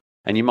done.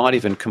 And you might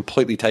even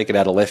completely take it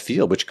out of left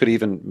field, which could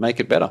even make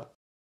it better.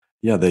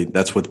 Yeah,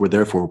 that's what we're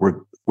there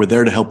for. We're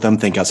there to help them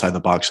think outside the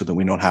box so that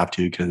we don't have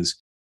to, because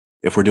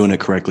if we're doing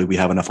it correctly, we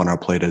have enough on our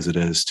plate as it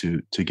is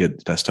to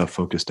get that stuff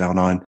focused down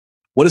on.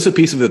 What is a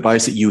piece of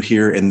advice that you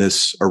hear in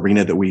this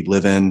arena that we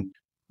live in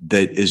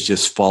that is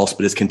just false,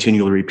 but is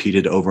continually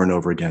repeated over and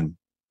over again?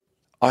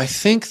 I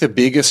think the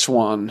biggest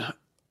one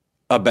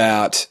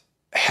about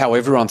how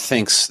everyone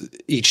thinks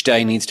each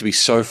day needs to be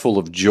so full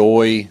of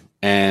joy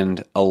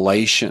and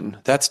elation.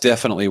 That's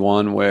definitely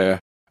one where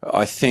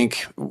I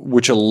think,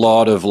 which a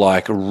lot of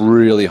like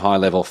really high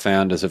level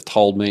founders have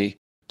told me,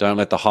 don't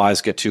let the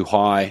highs get too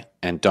high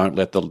and don't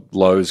let the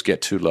lows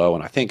get too low.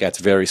 And I think that's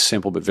very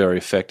simple but very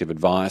effective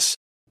advice.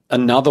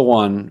 Another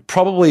one,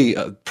 probably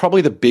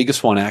the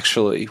biggest one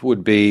actually,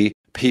 would be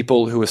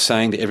people who are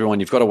saying to everyone,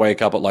 you've got to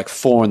wake up at like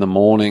 4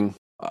 a.m.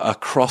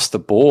 across the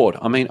board.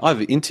 I mean,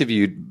 I've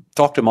interviewed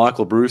Dr.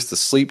 Michael Bruce, the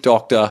sleep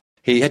doctor.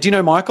 Do you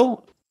know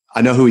Michael?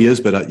 I know who he is,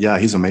 but yeah,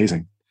 he's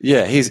amazing.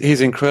 Yeah,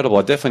 he's incredible.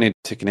 I definitely need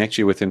to connect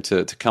you with him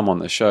to come on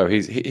the show.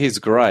 He's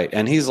great.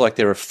 And he's like,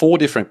 there are 4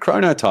 different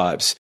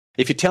chronotypes.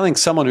 If you're telling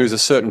someone who's a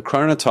certain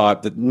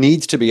chronotype that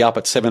needs to be up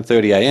at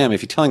 7:30 a.m.,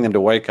 if you're telling them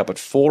to wake up at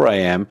 4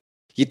 a.m.,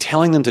 you're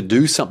telling them to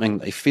do something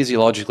they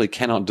physiologically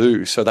cannot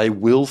do. So they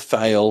will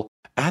fail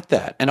at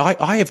that. And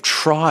I have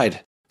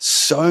tried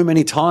so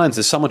many times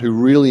as someone who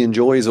really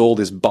enjoys all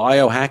this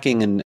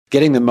biohacking and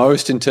getting the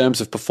most in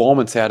terms of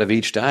performance out of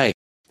each day.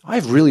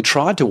 I've really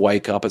tried to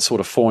wake up at sort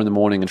of 4 a.m.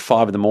 and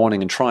 5 a.m.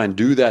 and try and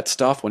do that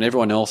stuff when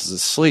everyone else is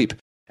asleep.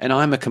 And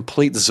I'm a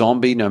complete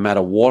zombie no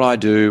matter what I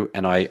do,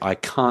 and I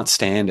can't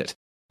stand it.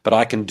 But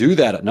I can do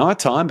that at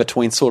nighttime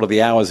between sort of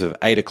the hours of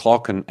 8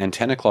 o'clock and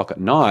 10 o'clock at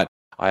night.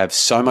 I have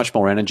so much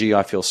more energy.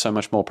 I feel so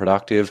much more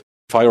productive.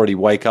 If I already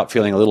wake up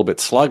feeling a little bit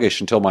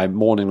sluggish until my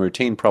morning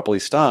routine properly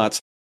starts,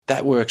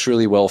 that works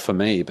really well for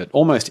me. But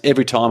almost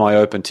every time I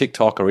open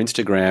TikTok or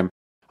Instagram,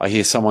 I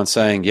hear someone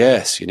saying,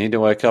 yes, you need to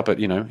wake up at,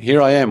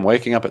 here I am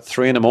waking up at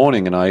 3 a.m.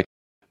 and I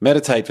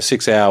meditate for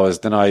 6 hours.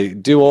 Then I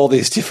do all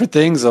these different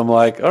things. I'm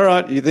like, all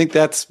right, you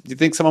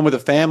think someone with a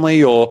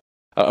family or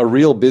a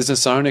real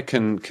business owner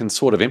can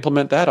sort of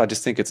implement that? I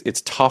just think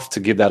it's tough to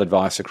give that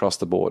advice across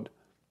the board.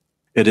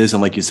 It is.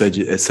 And like you said,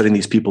 it's setting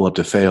these people up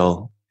to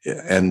fail.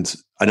 And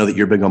I know that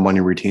you're big on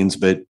morning routines,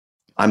 but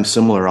I'm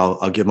similar.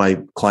 I'll give my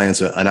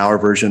clients an hour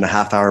version, a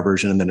half-hour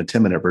version, and then a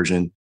 10-minute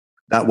version.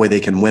 That way they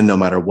can win no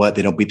matter what.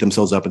 They don't beat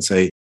themselves up and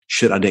say,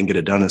 shit, I didn't get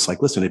it done. It's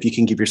like, listen, if you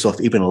can give yourself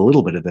even a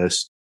little bit of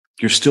this,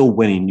 you're still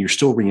winning. You're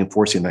still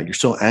reinforcing that. You're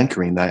still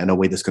anchoring that in a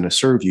way that's going to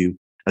serve you,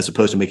 as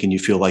opposed to making you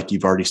feel like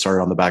you've already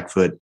started on the back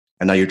foot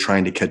and now you're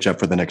trying to catch up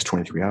for the next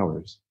 23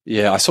 hours.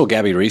 Yeah, I saw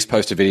Gabby Reese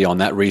post a video on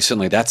that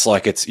recently. That's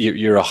like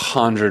you're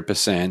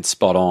 100%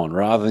 spot on.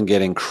 Rather than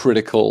getting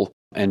critical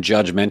and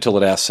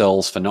judgmental at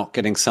ourselves for not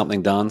getting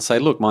something done, say,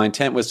 look, my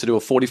intent was to do a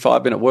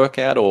 45-minute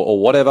workout or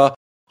whatever.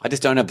 I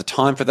just don't have the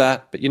time for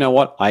that. But you know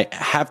what? I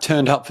have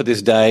turned up for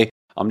this day.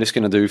 I'm just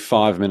going to do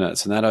 5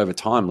 minutes. And that over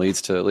time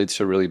leads to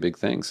really big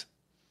things.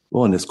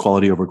 Well, and it's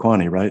quality over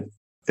quantity, right?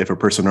 If a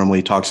person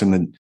normally talks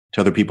to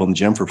other people in the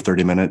gym for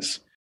 30 minutes,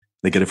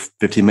 they get a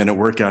 15-minute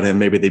workout in,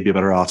 maybe they'd be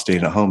better off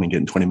staying at home and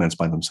getting 20 minutes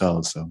by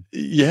themselves. So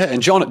yeah,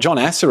 and John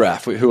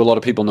Assaraf, who a lot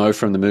of people know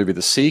from the movie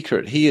The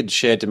Secret, he had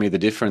shared to me the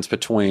difference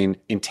between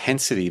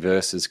intensity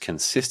versus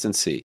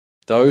consistency.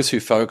 Those who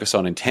focus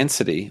on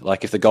intensity,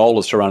 like if the goal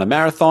is to run a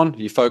marathon,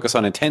 you focus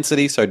on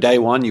intensity. So day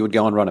one, you would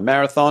go and run a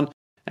marathon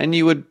and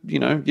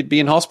you'd be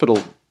in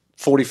hospital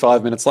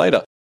 45 minutes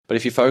later. But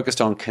if you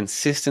focused on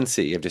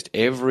consistency of just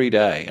every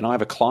day, and I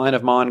have a client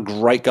of mine,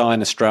 great guy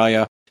in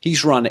Australia,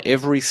 he's run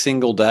every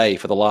single day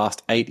for the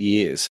last 8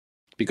 years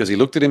because he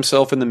looked at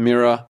himself in the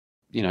mirror,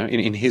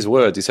 in his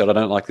words, he said, I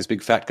don't like this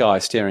big fat guy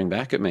staring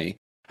back at me.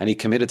 And he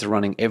committed to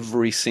running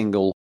every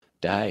single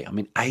day. I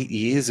mean, 8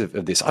 years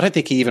of this. I don't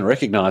think he even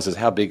recognizes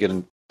how big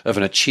of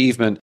an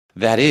achievement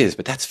that is,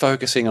 but that's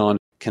focusing on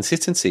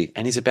consistency.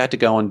 And he's about to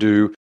go and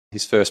do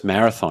his first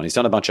marathon. He's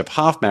done a bunch of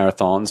half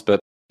marathons, but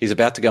he's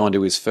about to go and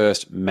do his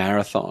first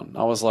marathon.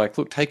 I was like,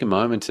 look, take a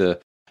moment to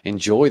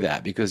enjoy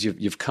that because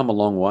you've come a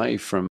long way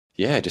from,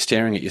 just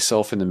staring at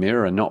yourself in the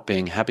mirror and not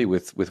being happy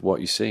with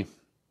what you see.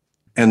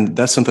 And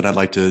that's something I'd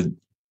like to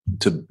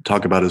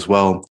talk about as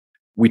well.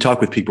 We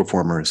talk with peak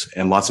performers,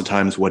 and lots of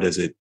times, what is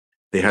it?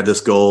 They had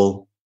this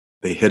goal,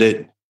 they hit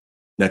it,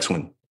 next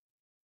one.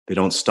 They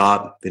don't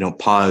stop, they don't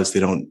pause, they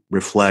don't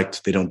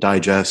reflect, they don't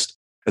digest.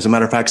 As a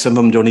matter of fact, some of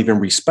them don't even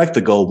respect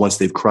the goal once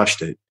they've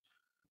crushed it.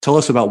 Tell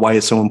us about why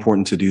it's so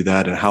important to do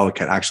that and how it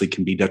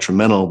can be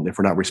detrimental if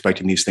we're not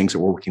respecting these things that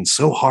we're working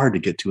so hard to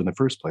get to in the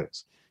first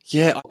place.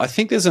 Yeah, I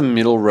think there's a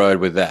middle road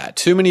with that.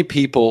 Too many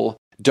people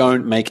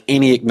don't make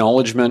any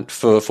acknowledgement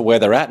for where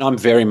they're at. And I'm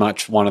very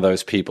much one of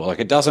those people. Like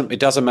it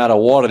doesn't matter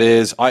what it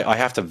is. I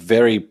have to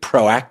very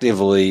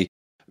proactively,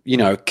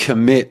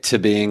 commit to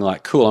being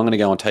like, cool, I'm going to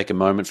go and take a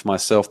moment for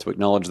myself to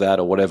acknowledge that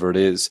or whatever it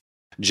is.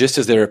 Just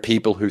as there are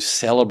people who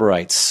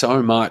celebrate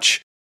so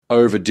much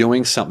over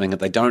doing something that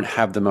they don't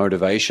have the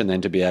motivation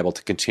then to be able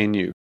to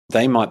continue.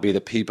 They might be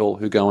the people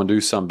who go and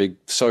do some big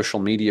social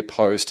media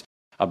post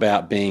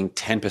about being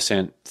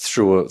 10%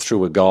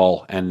 through a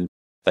goal, and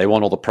they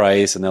want all the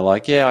praise, and they're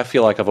like, yeah, I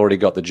feel like I've already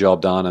got the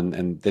job done,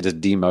 and they're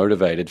just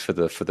demotivated for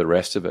the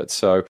rest of it.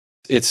 So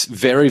it's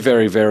very,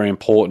 very, very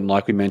important,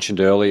 like we mentioned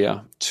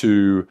earlier,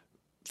 to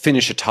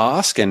finish a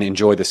task and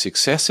enjoy the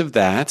success of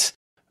that.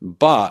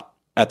 But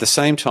at the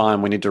same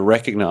time, we need to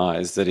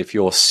recognize that if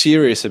you're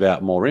serious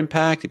about more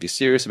impact, if you're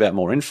serious about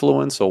more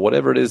influence, or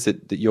whatever it is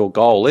that your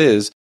goal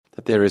is,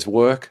 that there is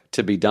work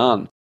to be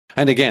done.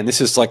 And again,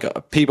 this is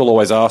like, people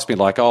always ask me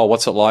like, oh,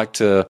 what's it like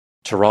to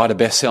write a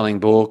best-selling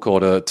book,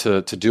 or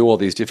to do all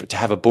these to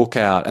have a book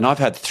out? And I've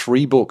had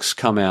 3 books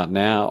come out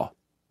now.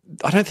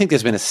 I don't think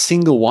there's been a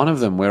single one of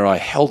them where I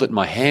held it in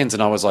my hands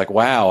and I was like,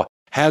 wow,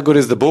 how good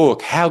is the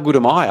book? How good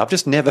am I? I've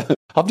just never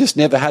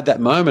had that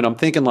moment. I'm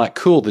thinking like,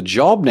 cool, the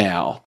job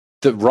now,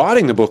 the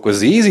writing the book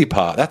was the easy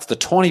part. That's the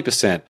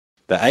 20%.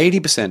 The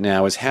 80%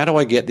 now is, how do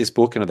I get this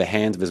book into the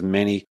hands of as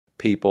many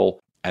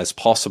people as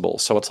possible?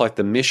 So it's like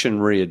the mission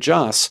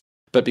readjusts,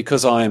 but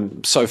because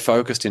I'm so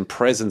focused in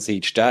presence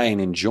each day and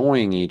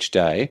enjoying each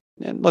day,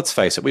 and let's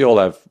face it, we all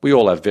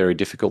have very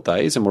difficult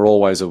days, and we're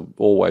always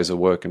a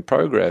work in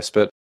progress.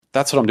 But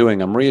that's what I'm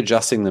doing. I'm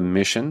readjusting the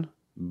mission,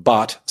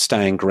 but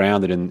staying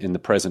grounded in the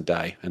present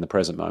day and the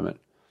present moment.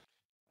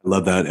 I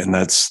love that, and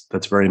that's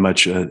very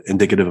much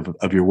indicative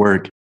of your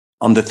work.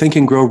 On the Think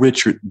and Grow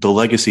Rich, the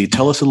legacy,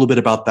 tell us a little bit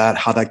about that,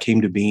 how that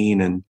came to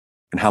being, and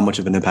how much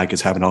of an impact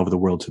it's having all over the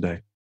world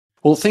today.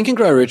 Well, Think and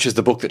Grow Rich is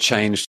the book that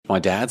changed my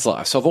dad's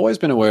life. So I've always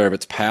been aware of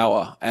its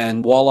power.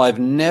 And while I've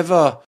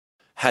never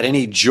had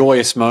any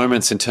joyous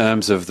moments in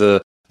terms of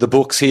the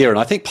books here, and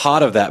I think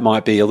part of that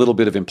might be a little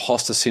bit of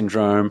imposter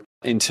syndrome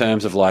in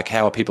terms of like,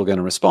 how are people going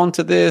to respond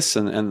to this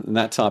and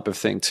that type of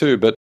thing too.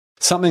 But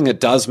something that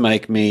does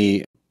make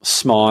me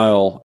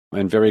smile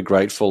and very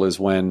grateful is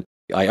when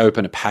I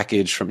open a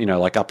package from,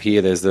 like up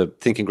here, there's the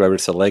Think and Grow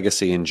Rich, the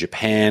legacy in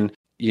Japan.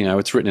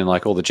 It's written in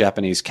like all the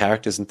Japanese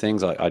characters and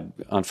things. I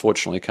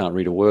unfortunately can't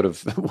read a word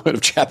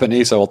of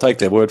Japanese, so I'll take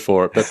their word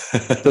for it.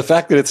 But the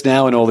fact that it's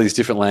now in all these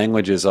different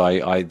languages,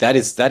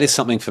 that is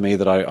something for me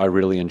that I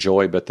really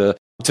enjoy. But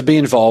to be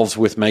involved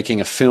with making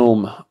a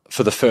film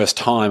for the first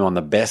time on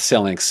the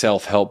best-selling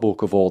self-help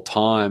book of all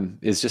time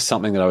is just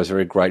something that I was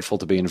very grateful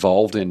to be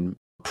involved in,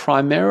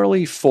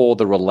 primarily for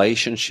the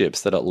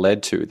relationships that it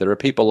led to. There are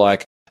people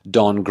like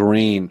Don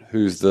Green,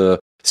 who's the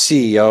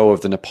CEO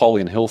of the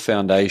Napoleon Hill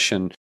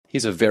Foundation.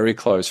 He's a very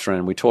close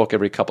friend. We talk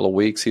every couple of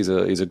weeks. He's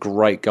a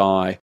great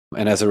guy.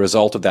 And as a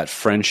result of that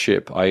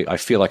friendship, I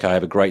feel like I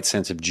have a great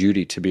sense of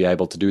duty to be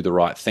able to do the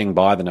right thing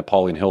by the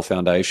Napoleon Hill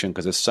Foundation,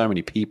 because there's so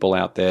many people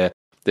out there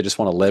that just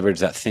want to leverage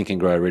that Think and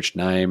Grow Rich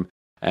name.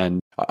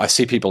 And I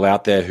see people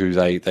out there who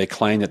they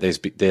claim that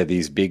they're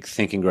these big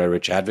Think and Grow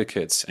Rich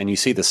advocates, and you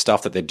see the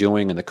stuff that they're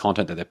doing and the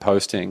content that they're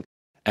posting,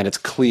 and it's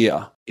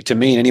clear to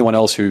me and anyone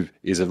else who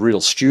is a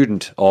real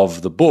student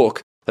of the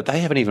book that they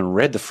haven't even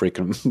read the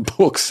freaking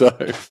book. So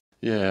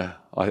yeah,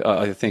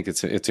 I think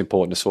it's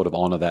important to sort of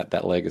honor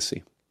that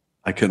legacy.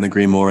 I couldn't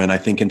agree more. And I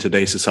think in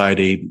today's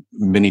society,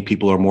 many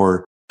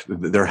people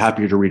they're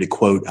happier to read a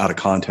quote out of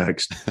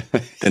context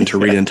than to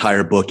read an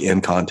entire book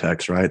in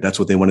context, right? That's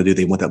what they want to do.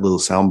 They want that little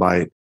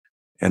soundbite,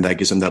 and that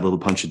gives them that little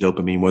punch of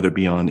dopamine, whether it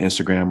be on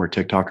Instagram or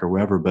TikTok or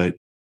wherever. But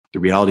the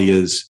reality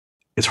is,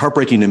 it's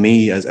heartbreaking to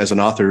me as an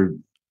author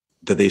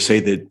that they say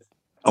that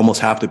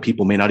almost half the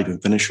people may not even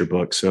finish your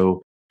book.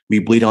 So we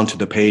bleed onto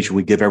the page and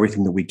we give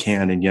everything that we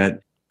can, and yet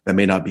that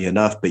may not be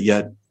enough. But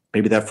yet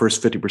maybe that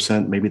first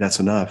 50%, maybe that's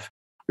enough.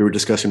 We were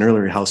discussing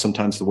earlier how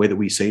sometimes the way that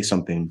we say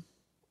something,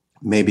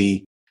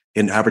 maybe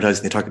in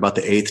advertising, they talk about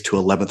the 8th to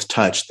 11th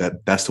touch,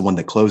 that's the one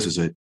that closes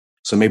it.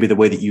 So maybe the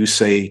way that you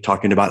say,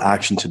 talking about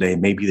action today,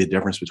 may be the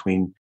difference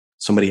between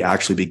somebody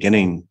actually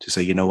beginning to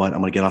say, you know what, I'm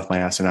going to get off my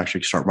ass and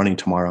actually start running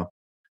tomorrow,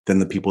 than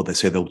the people that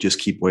say they'll just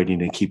keep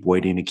waiting and keep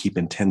waiting and keep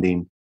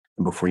intending.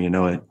 And before you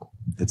know it,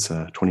 it's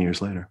 20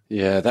 years later.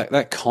 Yeah,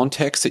 that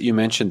context that you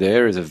mentioned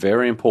there is a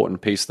very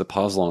important piece of the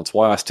puzzle. And it's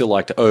why I still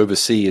like to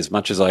oversee as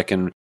much as I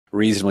can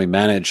reasonably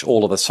manage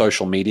all of the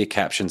social media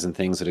captions and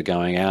things that are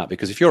going out.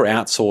 Because if you're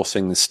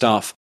outsourcing the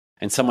stuff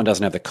and someone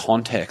doesn't have the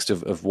context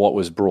of what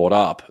was brought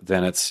up,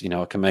 then it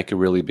can make a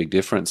really big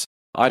difference.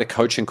 I had a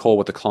coaching call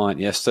with a client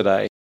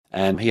yesterday,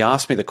 and he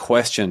asked me the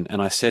question,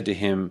 and I said to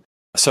him,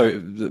 so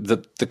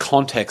the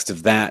context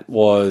of that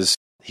was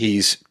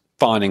he's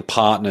finding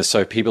partners,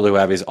 so people who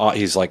have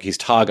his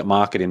target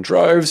market in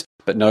droves,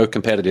 but no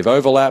competitive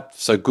overlap,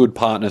 so good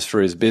partners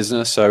for his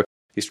business. So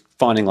he's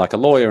finding like a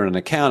lawyer and an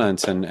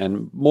accountant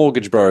and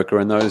mortgage broker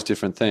and those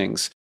different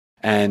things.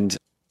 And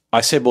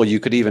I said, well, you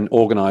could even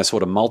organize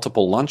sort of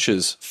multiple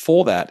lunches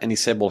for that. And he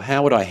said, well,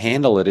 how would I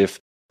handle it if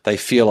they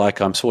feel like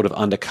I'm sort of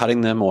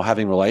undercutting them or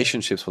having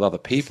relationships with other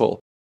people.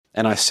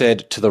 And I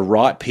said, to the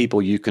right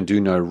people, you can do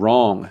no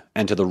wrong,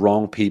 and to the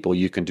wrong people,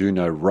 you can do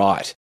no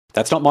right.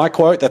 That's not my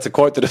quote. That's a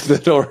quote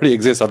that already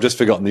exists. I've just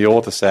forgotten the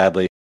author,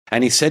 sadly.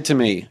 And he said to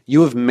me,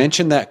 you have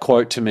mentioned that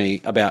quote to me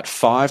about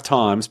 5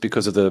 times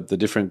because of the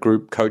different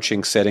group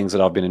coaching settings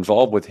that I've been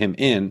involved with him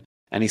in.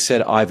 And he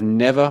said, I've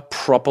never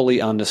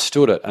properly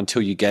understood it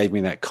until you gave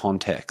me that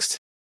context.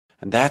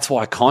 And that's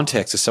why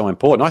context is so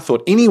important. I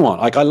thought anyone,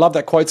 I love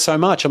that quote so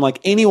much. I'm like,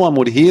 anyone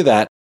would hear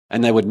that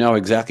and they would know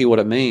exactly what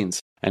it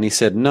means. And he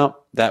said, no,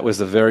 that was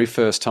the very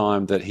first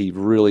time that he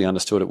really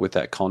understood it with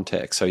that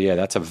context. So yeah,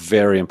 that's a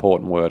very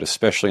important word,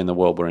 especially in the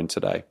world we're in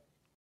today.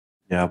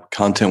 Yeah,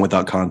 content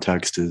without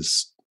context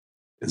is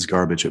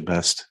garbage at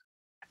best.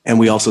 And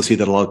we also see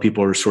that a lot of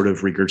people are sort of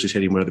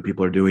regurgitating what other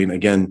people are doing.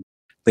 Again,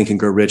 Think and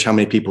Grow Rich, how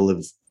many people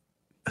have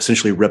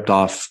essentially ripped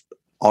off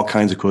all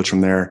kinds of quotes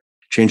from there,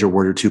 change a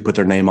word or two, put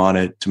their name on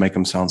it to make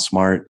them sound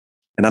smart.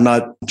 And I'm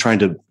not trying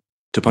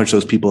to punch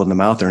those people in the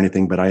mouth or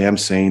anything, but I am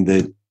saying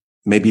that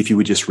maybe if you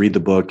would just read the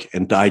book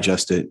and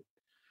digest it.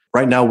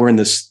 Right now, we're in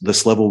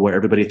this level where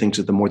everybody thinks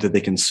that the more that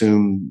they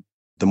consume,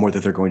 the more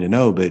that they're going to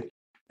know. But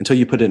until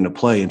you put it into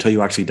play, until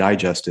you actually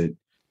digest it,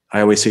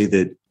 I always say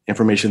that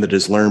information that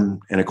is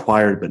learned and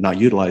acquired but not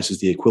utilized is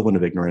the equivalent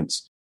of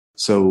ignorance.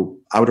 So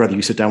I would rather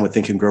you sit down with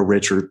Think and Grow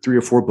Rich or 3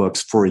 or 4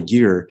 books for a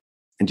year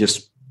and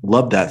just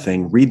love that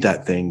thing, read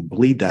that thing,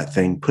 believe that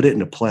thing, put it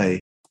into play.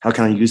 How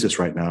can I use this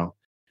right now?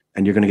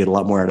 And you're going to get a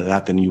lot more out of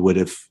that than you would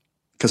if,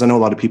 because I know a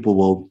lot of people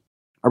will,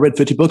 I read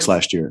 50 books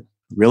last year.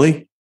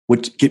 Really?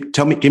 Give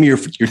me your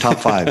top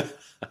 5.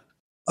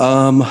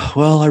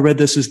 Well, I read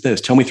this is this.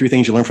 Tell me 3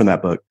 things you learned from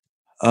that book.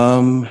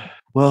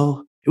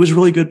 Well, it was a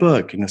really good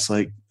book. And it's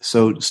like,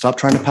 so stop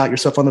trying to pat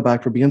yourself on the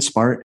back for being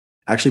smart.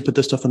 Actually put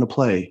this stuff into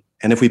play.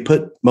 And if we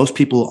put most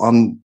people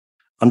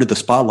under the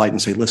spotlight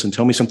and say, listen,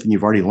 tell me something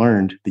you've already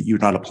learned that you're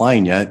not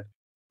applying yet,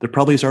 there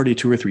probably is already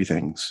 2 or 3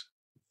 things.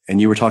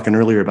 And you were talking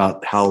earlier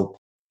about how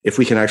if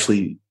we can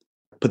actually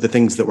put the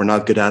things that we're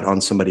not good at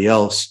on somebody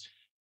else,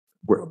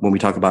 when we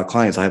talk about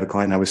clients, I have a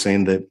client and I was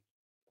saying that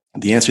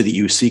the answer that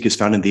you seek is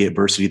found in the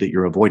adversity that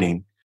you're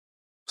avoiding.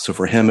 So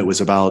for him, it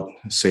was about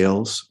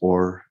sales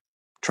or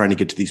trying to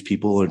get to these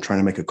people and trying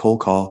to make a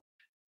cold call.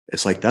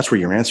 It's like, that's where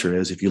your answer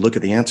is. If you look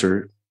at the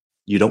answer,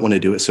 you don't want to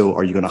do it. So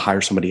are you going to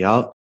hire somebody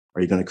out?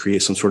 Are you going to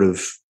create some sort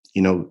of,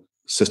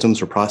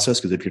 systems or process?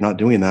 Because if you're not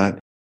doing that,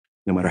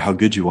 no matter how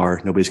good you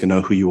are, nobody's going to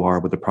know who you are,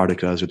 what the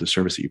product does, or the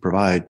service that you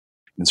provide.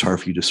 And it's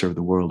hard for you to serve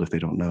the world if they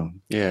don't know.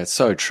 Yeah, it's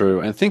so true.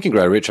 And Think and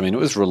Grow Rich, it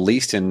was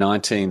released in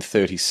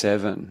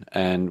 1937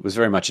 and was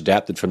very much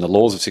adapted from the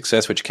Laws of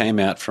Success, which came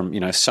out from,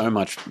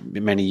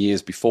 many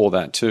years before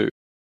that too.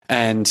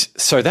 And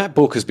so that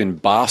book has been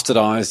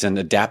bastardized and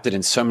adapted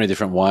in so many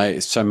different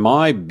ways. So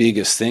my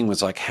biggest thing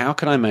was like, how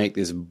can I make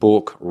this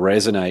book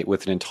resonate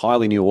with an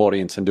entirely new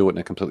audience and do it in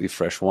a completely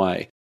fresh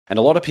way? And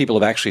a lot of people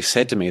have actually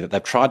said to me that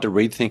they've tried to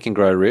read Think and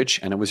Grow Rich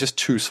and it was just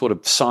too sort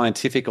of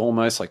scientific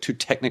almost, like too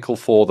technical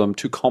for them,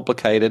 too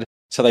complicated.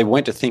 So they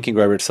went to Think and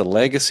Grow Rich, The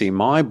Legacy,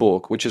 my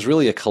book, which is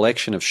really a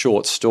collection of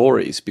short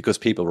stories because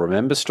people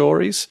remember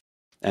stories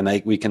and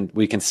we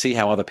can see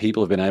how other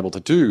people have been able to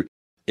do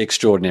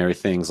extraordinary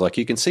things. Like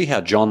you can see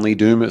how John Lee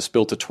Dumas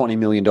built a $20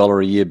 million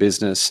a year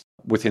business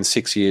within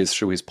 6 years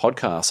through his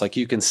podcast. Like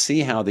you can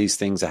see how these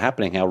things are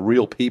happening, how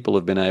real people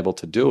have been able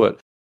to do it.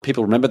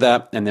 People remember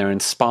that and they're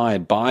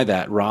inspired by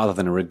that rather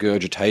than a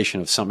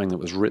regurgitation of something that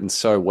was written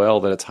so well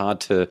that it's hard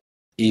to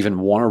even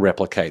want to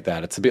replicate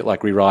that. It's a bit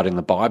like rewriting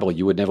the Bible.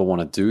 You would never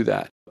want to do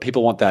that.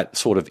 People want that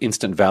sort of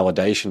instant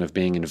validation of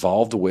being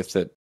involved with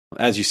it.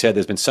 As you said,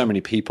 there's been so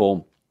many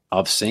people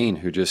I've seen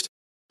who just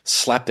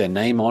slap their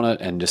name on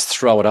it and just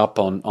throw it up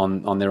on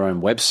their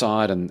own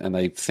website and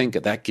they think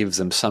that gives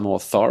them some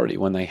authority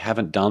when they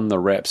haven't done the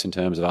reps in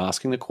terms of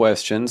asking the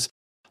questions,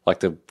 like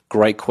the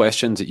great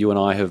questions that you and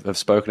I have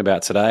spoken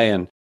about today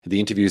and the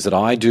interviews that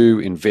I do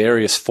in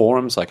various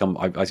forums. Like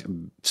I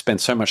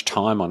spend so much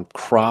time on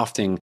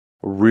crafting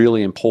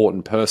really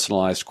important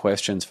personalized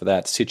questions for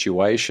that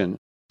situation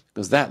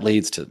because that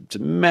leads to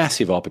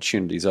massive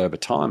opportunities over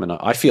time. And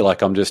I feel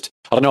like I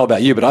don't know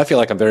about you, but I feel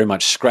like I'm very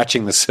much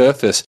scratching the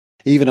surface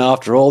even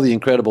after all the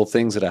incredible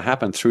things that have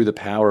happened through the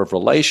power of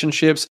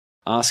relationships,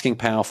 asking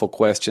powerful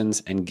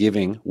questions and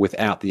giving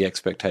without the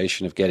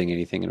expectation of getting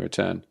anything in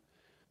return.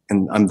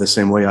 And I'm the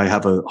same way. I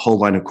have a whole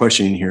line of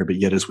questioning here, but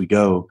yet as we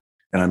go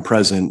and I'm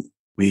present,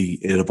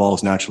 it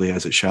evolves naturally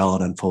as it shall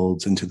and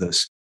unfolds into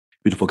this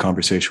beautiful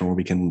conversation where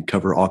we can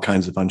cover all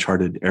kinds of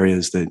uncharted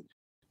areas that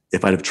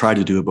if I'd have tried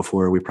to do it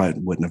before, we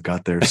probably wouldn't have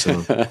got there.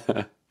 So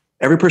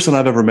every person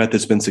I've ever met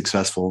that's been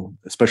successful,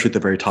 especially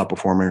the very top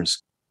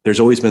performers, there's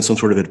always been some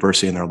sort of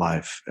adversity in their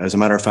life. As a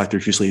matter of fact,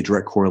 there's usually a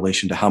direct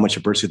correlation to how much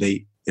adversity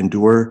they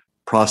endure,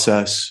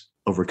 process,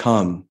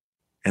 overcome,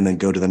 and then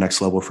go to the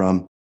next level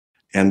from.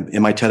 And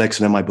in my TEDx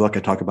and in my book, I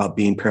talk about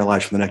being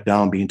paralyzed from the neck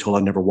down, being told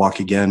I'd never walk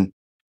again,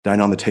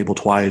 dying on the table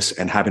twice,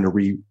 and having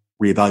to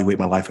reevaluate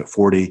my life at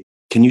 40.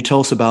 Can you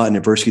tell us about an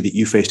adversity that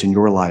you faced in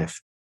your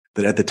life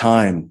that at the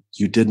time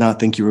you did not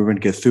think you were going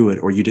to get through it,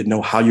 or you didn't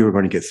know how you were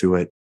going to get through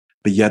it.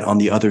 But yet on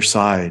the other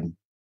side,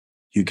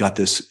 you got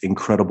this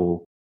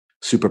incredible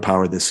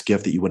superpower, this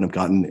gift that you wouldn't have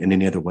gotten in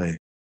any other way.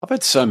 I've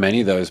had so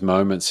many of those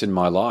moments in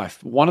my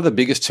life. One of the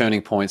biggest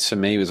turning points for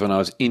me was when I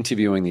was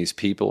interviewing these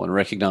people and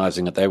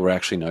recognizing that they were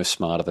actually no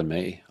smarter than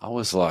me. I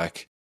was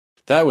like,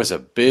 that was a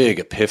big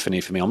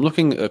epiphany for me. I'm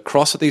looking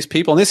across at these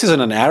people, and this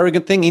isn't an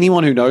arrogant thing.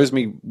 Anyone who knows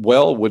me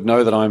well would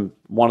know that I'm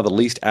one of the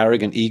least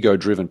arrogant,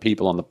 ego-driven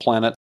people on the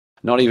planet,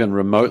 not even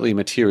remotely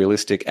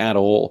materialistic at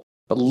all.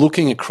 But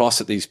looking across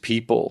at these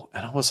people,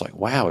 and I was like,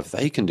 wow, if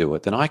they can do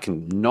it, then I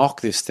can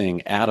knock this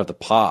thing out of the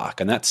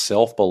park. And that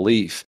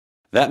self-belief,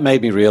 that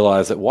made me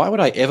realize that why would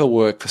I ever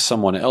work for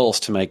someone else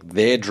to make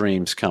their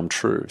dreams come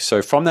true?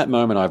 So from that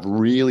moment, I've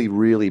really,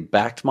 really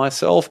backed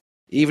myself,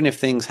 even if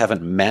things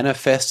haven't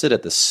manifested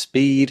at the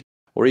speed,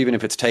 or even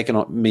if it's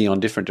taken me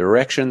on different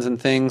directions and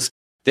things.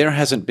 There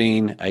hasn't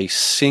been a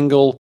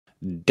single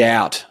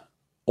doubt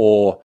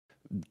or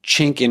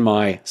chink in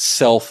my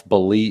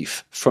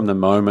self-belief from the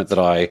moment that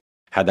I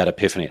had that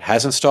epiphany. It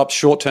hasn't stopped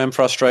short-term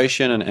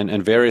frustration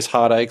and various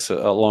heartaches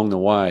along the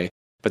way,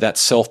 but that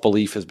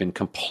self-belief has been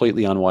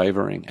completely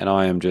unwavering, and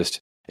I am just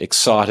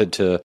excited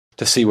to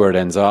see where it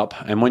ends up.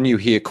 And when you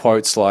hear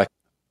quotes like,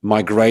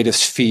 my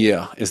greatest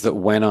fear is that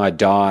when I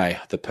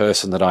die, the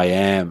person that I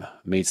am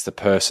meets the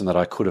person that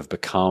I could have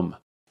become.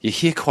 You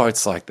hear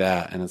quotes like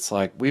that, and it's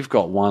like, we've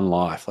got one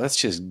life. Let's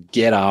just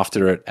get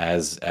after it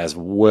as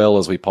well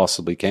as we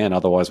possibly can.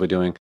 Otherwise, we're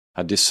doing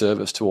a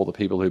disservice to all the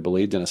people who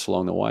believed in us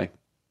along the way.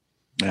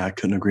 Yeah, I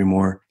couldn't agree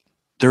more.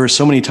 There are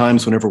so many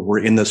times whenever we're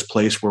in this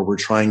place where we're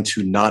trying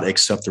to not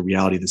accept the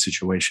reality of the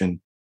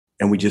situation,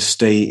 and we just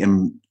stay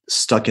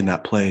stuck in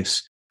that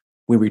place.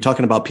 When we're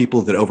talking about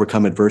people that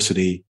overcome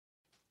adversity,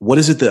 what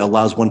is it that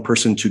allows one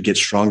person to get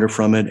stronger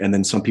from it, and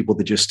then some people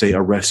that just stay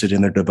arrested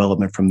in their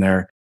development from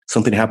there?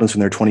 Something happens when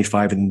they're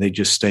 25 and they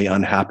just stay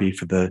unhappy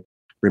for the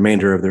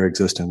remainder of their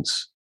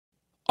existence.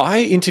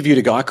 I interviewed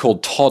a guy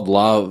called Todd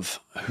Love,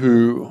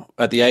 who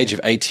at the age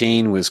of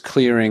 18 was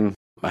clearing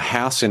a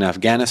house in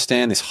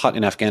Afghanistan, this hut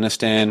in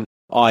Afghanistan.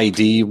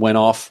 IED went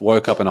off,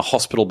 woke up in a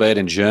hospital bed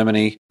in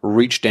Germany,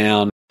 reached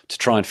down to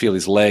try and feel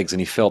his legs,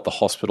 and he felt the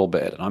hospital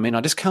bed. I mean,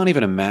 I just can't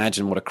even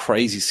imagine what a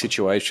crazy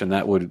situation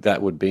that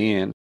would be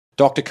in.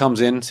 Doctor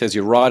comes in, says,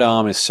 your right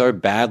arm is so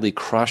badly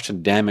crushed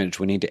and damaged,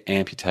 we need to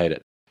amputate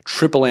it.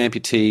 Triple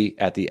amputee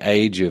at the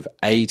age of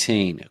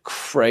 18.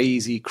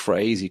 Crazy,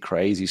 crazy,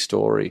 crazy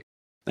story.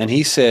 And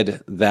he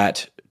said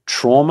that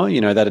trauma,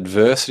 that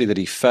adversity that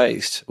he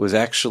faced was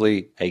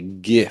actually a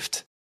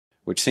gift,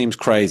 which seems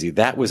crazy.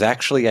 That was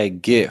actually a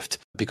gift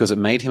because it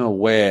made him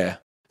aware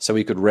so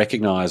he could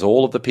recognize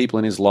all of the people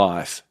in his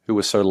life who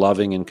were so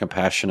loving and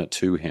compassionate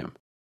to him.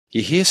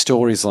 You hear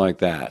stories like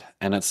that,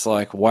 and it's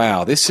like,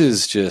 wow, this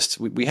is just,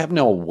 we have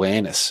no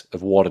awareness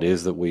of what it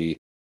is that we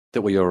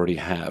already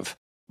have.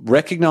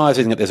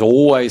 Recognizing that there's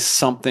always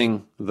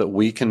something that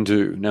we can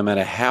do, no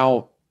matter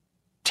how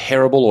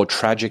terrible or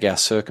tragic our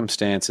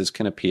circumstances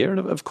can appear. And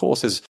of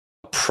course, there's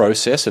a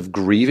process of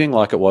grieving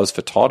like it was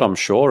for Todd, I'm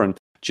sure, and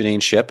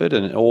Janine Shepherd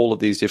and all of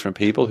these different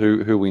people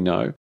who we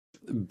know.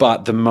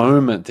 But the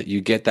moment that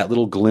you get that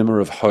little glimmer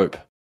of hope,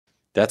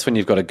 that's when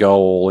you've got to go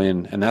all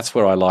in. And that's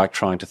where I like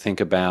trying to think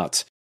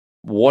about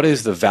what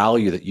is the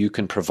value that you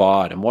can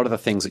provide, and what are the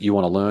things that you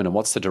want to learn, and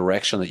what's the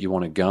direction that you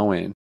want to go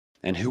in.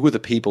 And who are the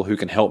people who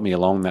can help me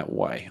along that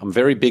way? I'm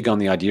very big on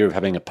the idea of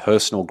having a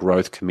personal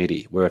growth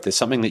committee, where if there's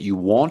something that you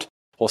want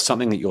or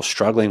something that you're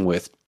struggling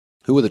with,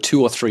 who are the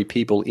 2 or 3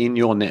 people in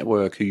your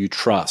network who you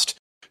trust,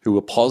 who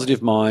are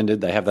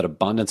positive-minded, they have that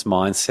abundance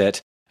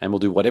mindset, and will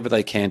do whatever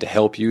they can to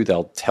help you.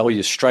 They'll tell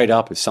you straight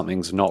up if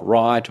something's not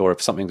right or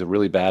if something's a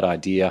really bad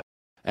idea.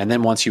 And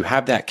then once you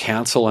have that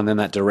counsel and then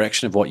that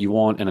direction of what you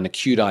want and an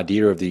acute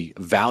idea of the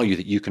value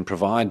that you can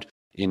provide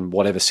in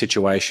whatever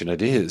situation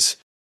it is,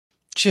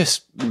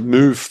 just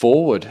move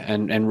forward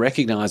and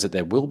recognize that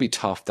there will be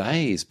tough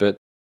days, but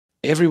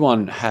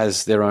everyone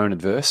has their own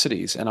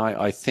adversities. And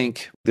I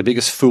think the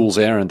biggest fool's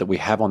errand that we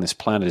have on this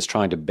planet is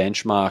trying to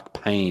benchmark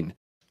pain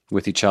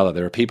with each other.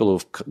 There are people who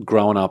have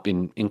grown up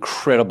in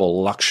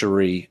incredible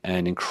luxury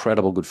and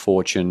incredible good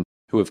fortune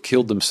who have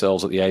killed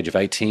themselves at the age of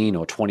 18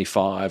 or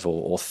 25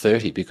 or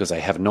 30 because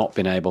they have not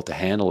been able to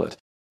handle it.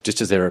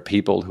 Just as there are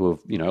people who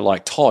have,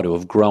 like Todd, who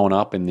have grown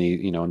up in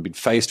and been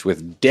faced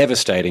with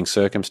devastating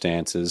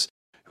circumstances,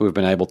 who have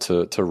been able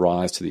to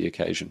rise to the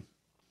occasion.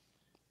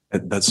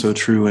 That's so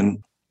true.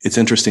 And it's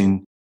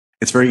interesting.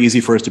 It's very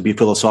easy for us to be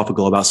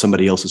philosophical about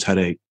somebody else's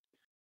headache.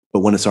 But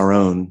when it's our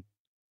own,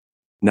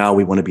 now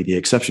we want to be the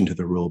exception to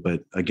the rule.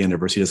 But again,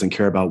 adversity doesn't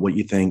care about what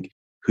you think,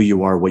 who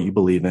you are, what you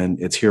believe in.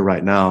 It's here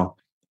right now.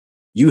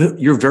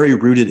 You're very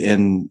rooted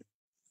in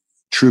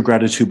true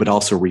gratitude, but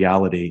also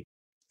reality.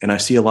 And I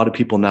see a lot of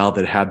people now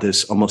that have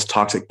this almost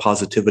toxic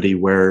positivity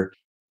where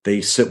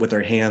they sit with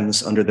their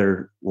hands under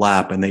their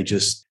lap and they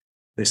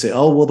say,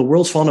 oh, well, the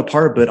world's falling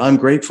apart, but I'm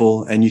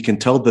grateful. And you can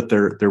tell that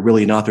they're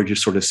really not. They're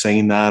just sort of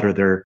saying that, or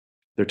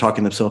they're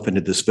talking themselves into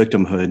this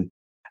victimhood.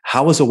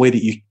 How is a way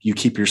that you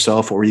keep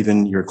yourself or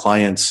even your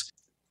clients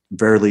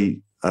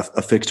very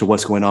a fix to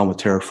what's going on with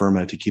terra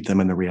firma to keep them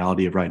in the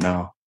reality of right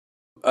now?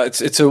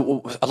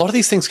 A lot of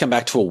these things come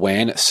back to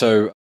awareness.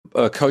 So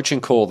a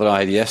coaching call that I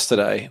had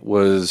yesterday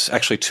was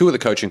actually two of the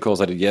coaching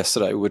calls I did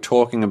yesterday. We were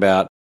talking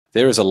about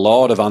there is a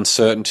lot of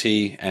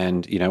uncertainty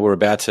and, we're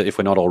about to, if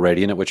we're not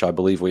already in it, which I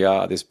believe we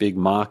are, this big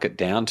market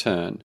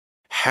downturn.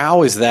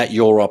 How is that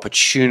your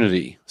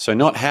opportunity? So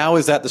not how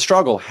is that the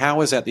struggle?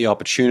 How is that the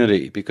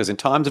opportunity? Because in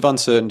times of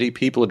uncertainty,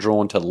 people are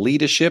drawn to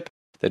leadership.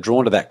 They're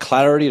drawn to that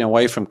clarity and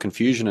away from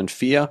confusion and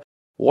fear.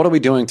 What are we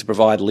doing to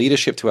provide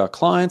leadership to our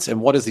clients?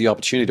 And what is the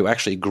opportunity to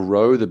actually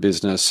grow the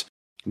business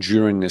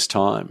during this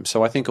time?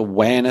 So I think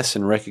awareness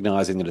and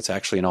recognizing that it's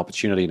actually an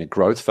opportunity in a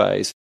growth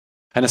phase.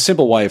 And a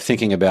simple way of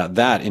thinking about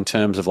that in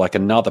terms of like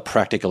another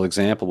practical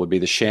example would be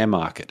the share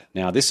market.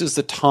 Now, this is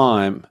the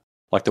time,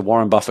 like the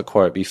Warren Buffett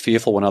quote, be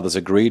fearful when others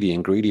are greedy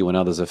and greedy when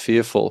others are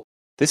fearful.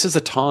 This is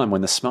the time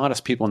when the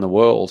smartest people in the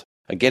world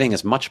are getting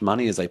as much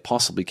money as they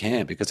possibly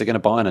can because they're going to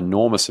buy an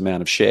enormous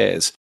amount of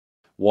shares,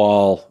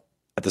 while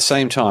at the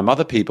same time,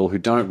 other people who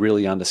don't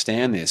really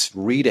understand this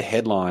read a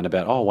headline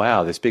about, oh,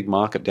 wow, this big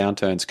market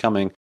downturn's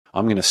coming.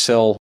 I'm going to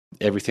sell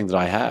everything that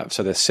I have.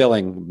 So they're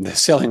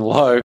selling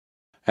low.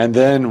 And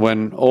then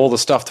when all the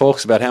stuff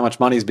talks about how much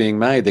money is being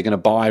made, they're going to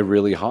buy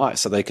really high.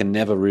 So they can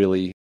never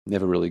really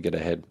get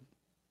ahead.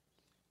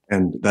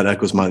 And that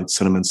echoes my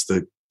sentiments.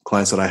 The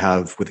clients that I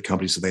have with the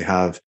companies that they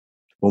have,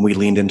 when we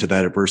leaned into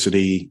that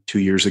adversity 2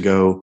 years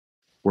ago,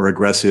 we're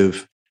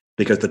aggressive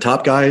because the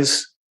top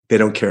guys, they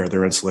don't care.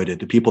 They're insulated.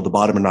 The people at the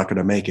bottom are not going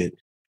to make it.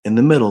 In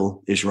the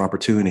middle is your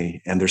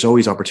opportunity. And there's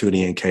always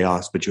opportunity in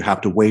chaos, but you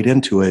have to wade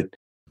into it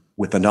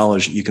with the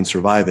knowledge that you can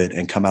survive it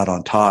and come out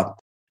on top.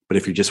 But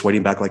if you're just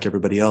waiting back like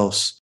everybody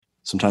else,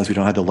 sometimes we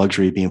don't have the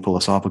luxury of being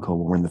philosophical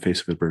when we're in the face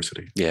of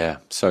adversity. Yeah,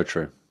 so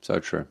true. So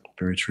true.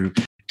 Very true.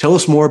 Tell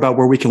us more about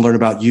where we can learn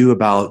about you,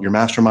 about your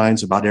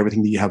masterminds, about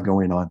everything that you have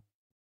going on.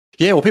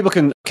 Yeah, well, people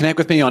can connect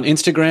with me on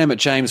Instagram at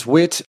James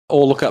Witt,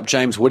 or look up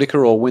James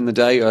Whitaker or Win the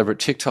Day over at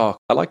TikTok.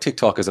 I like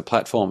TikTok as a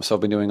platform, so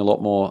I've been doing a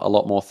lot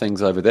more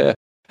things over there.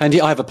 And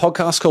yeah, I have a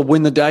podcast called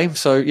Win the Day.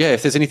 So yeah,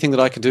 if there's anything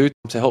that I can do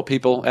to help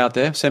people out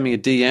there, send me a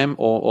DM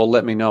or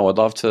let me know. I'd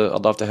love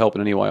to help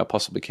in any way I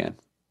possibly can.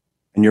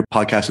 And your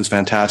podcast is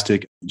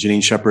fantastic.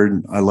 Janine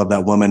Shepherd, I love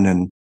that woman,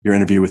 and your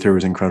interview with her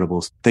was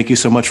incredible. Thank you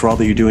so much for all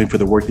that you're doing, for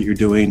the work that you're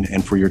doing,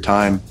 and for your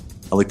time.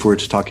 I look forward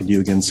to talking to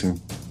you again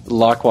soon.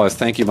 Likewise.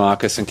 Thank you,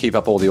 Marcus, and keep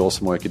up all the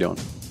awesome work you're doing.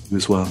 You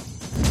as well.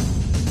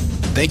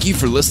 Thank you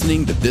for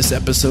listening to this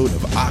episode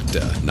of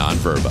Octa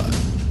Non-Verba.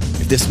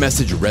 If this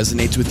message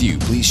resonates with you,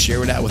 please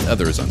share it out with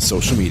others on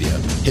social media.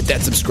 Hit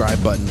that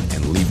subscribe button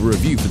and leave a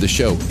review for the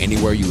show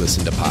anywhere you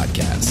listen to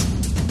podcasts.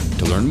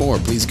 To learn more,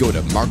 please go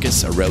to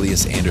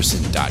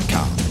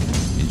MarcusAureliusAnderson.com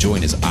and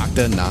join his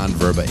Octa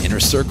Non-Verba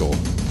Inner Circle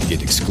to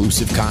get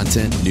exclusive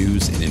content,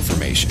 news, and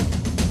information.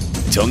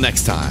 Until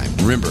next time,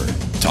 remember,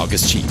 talk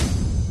is cheap.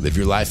 Live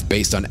your life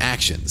based on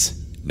actions,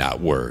 not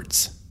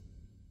words.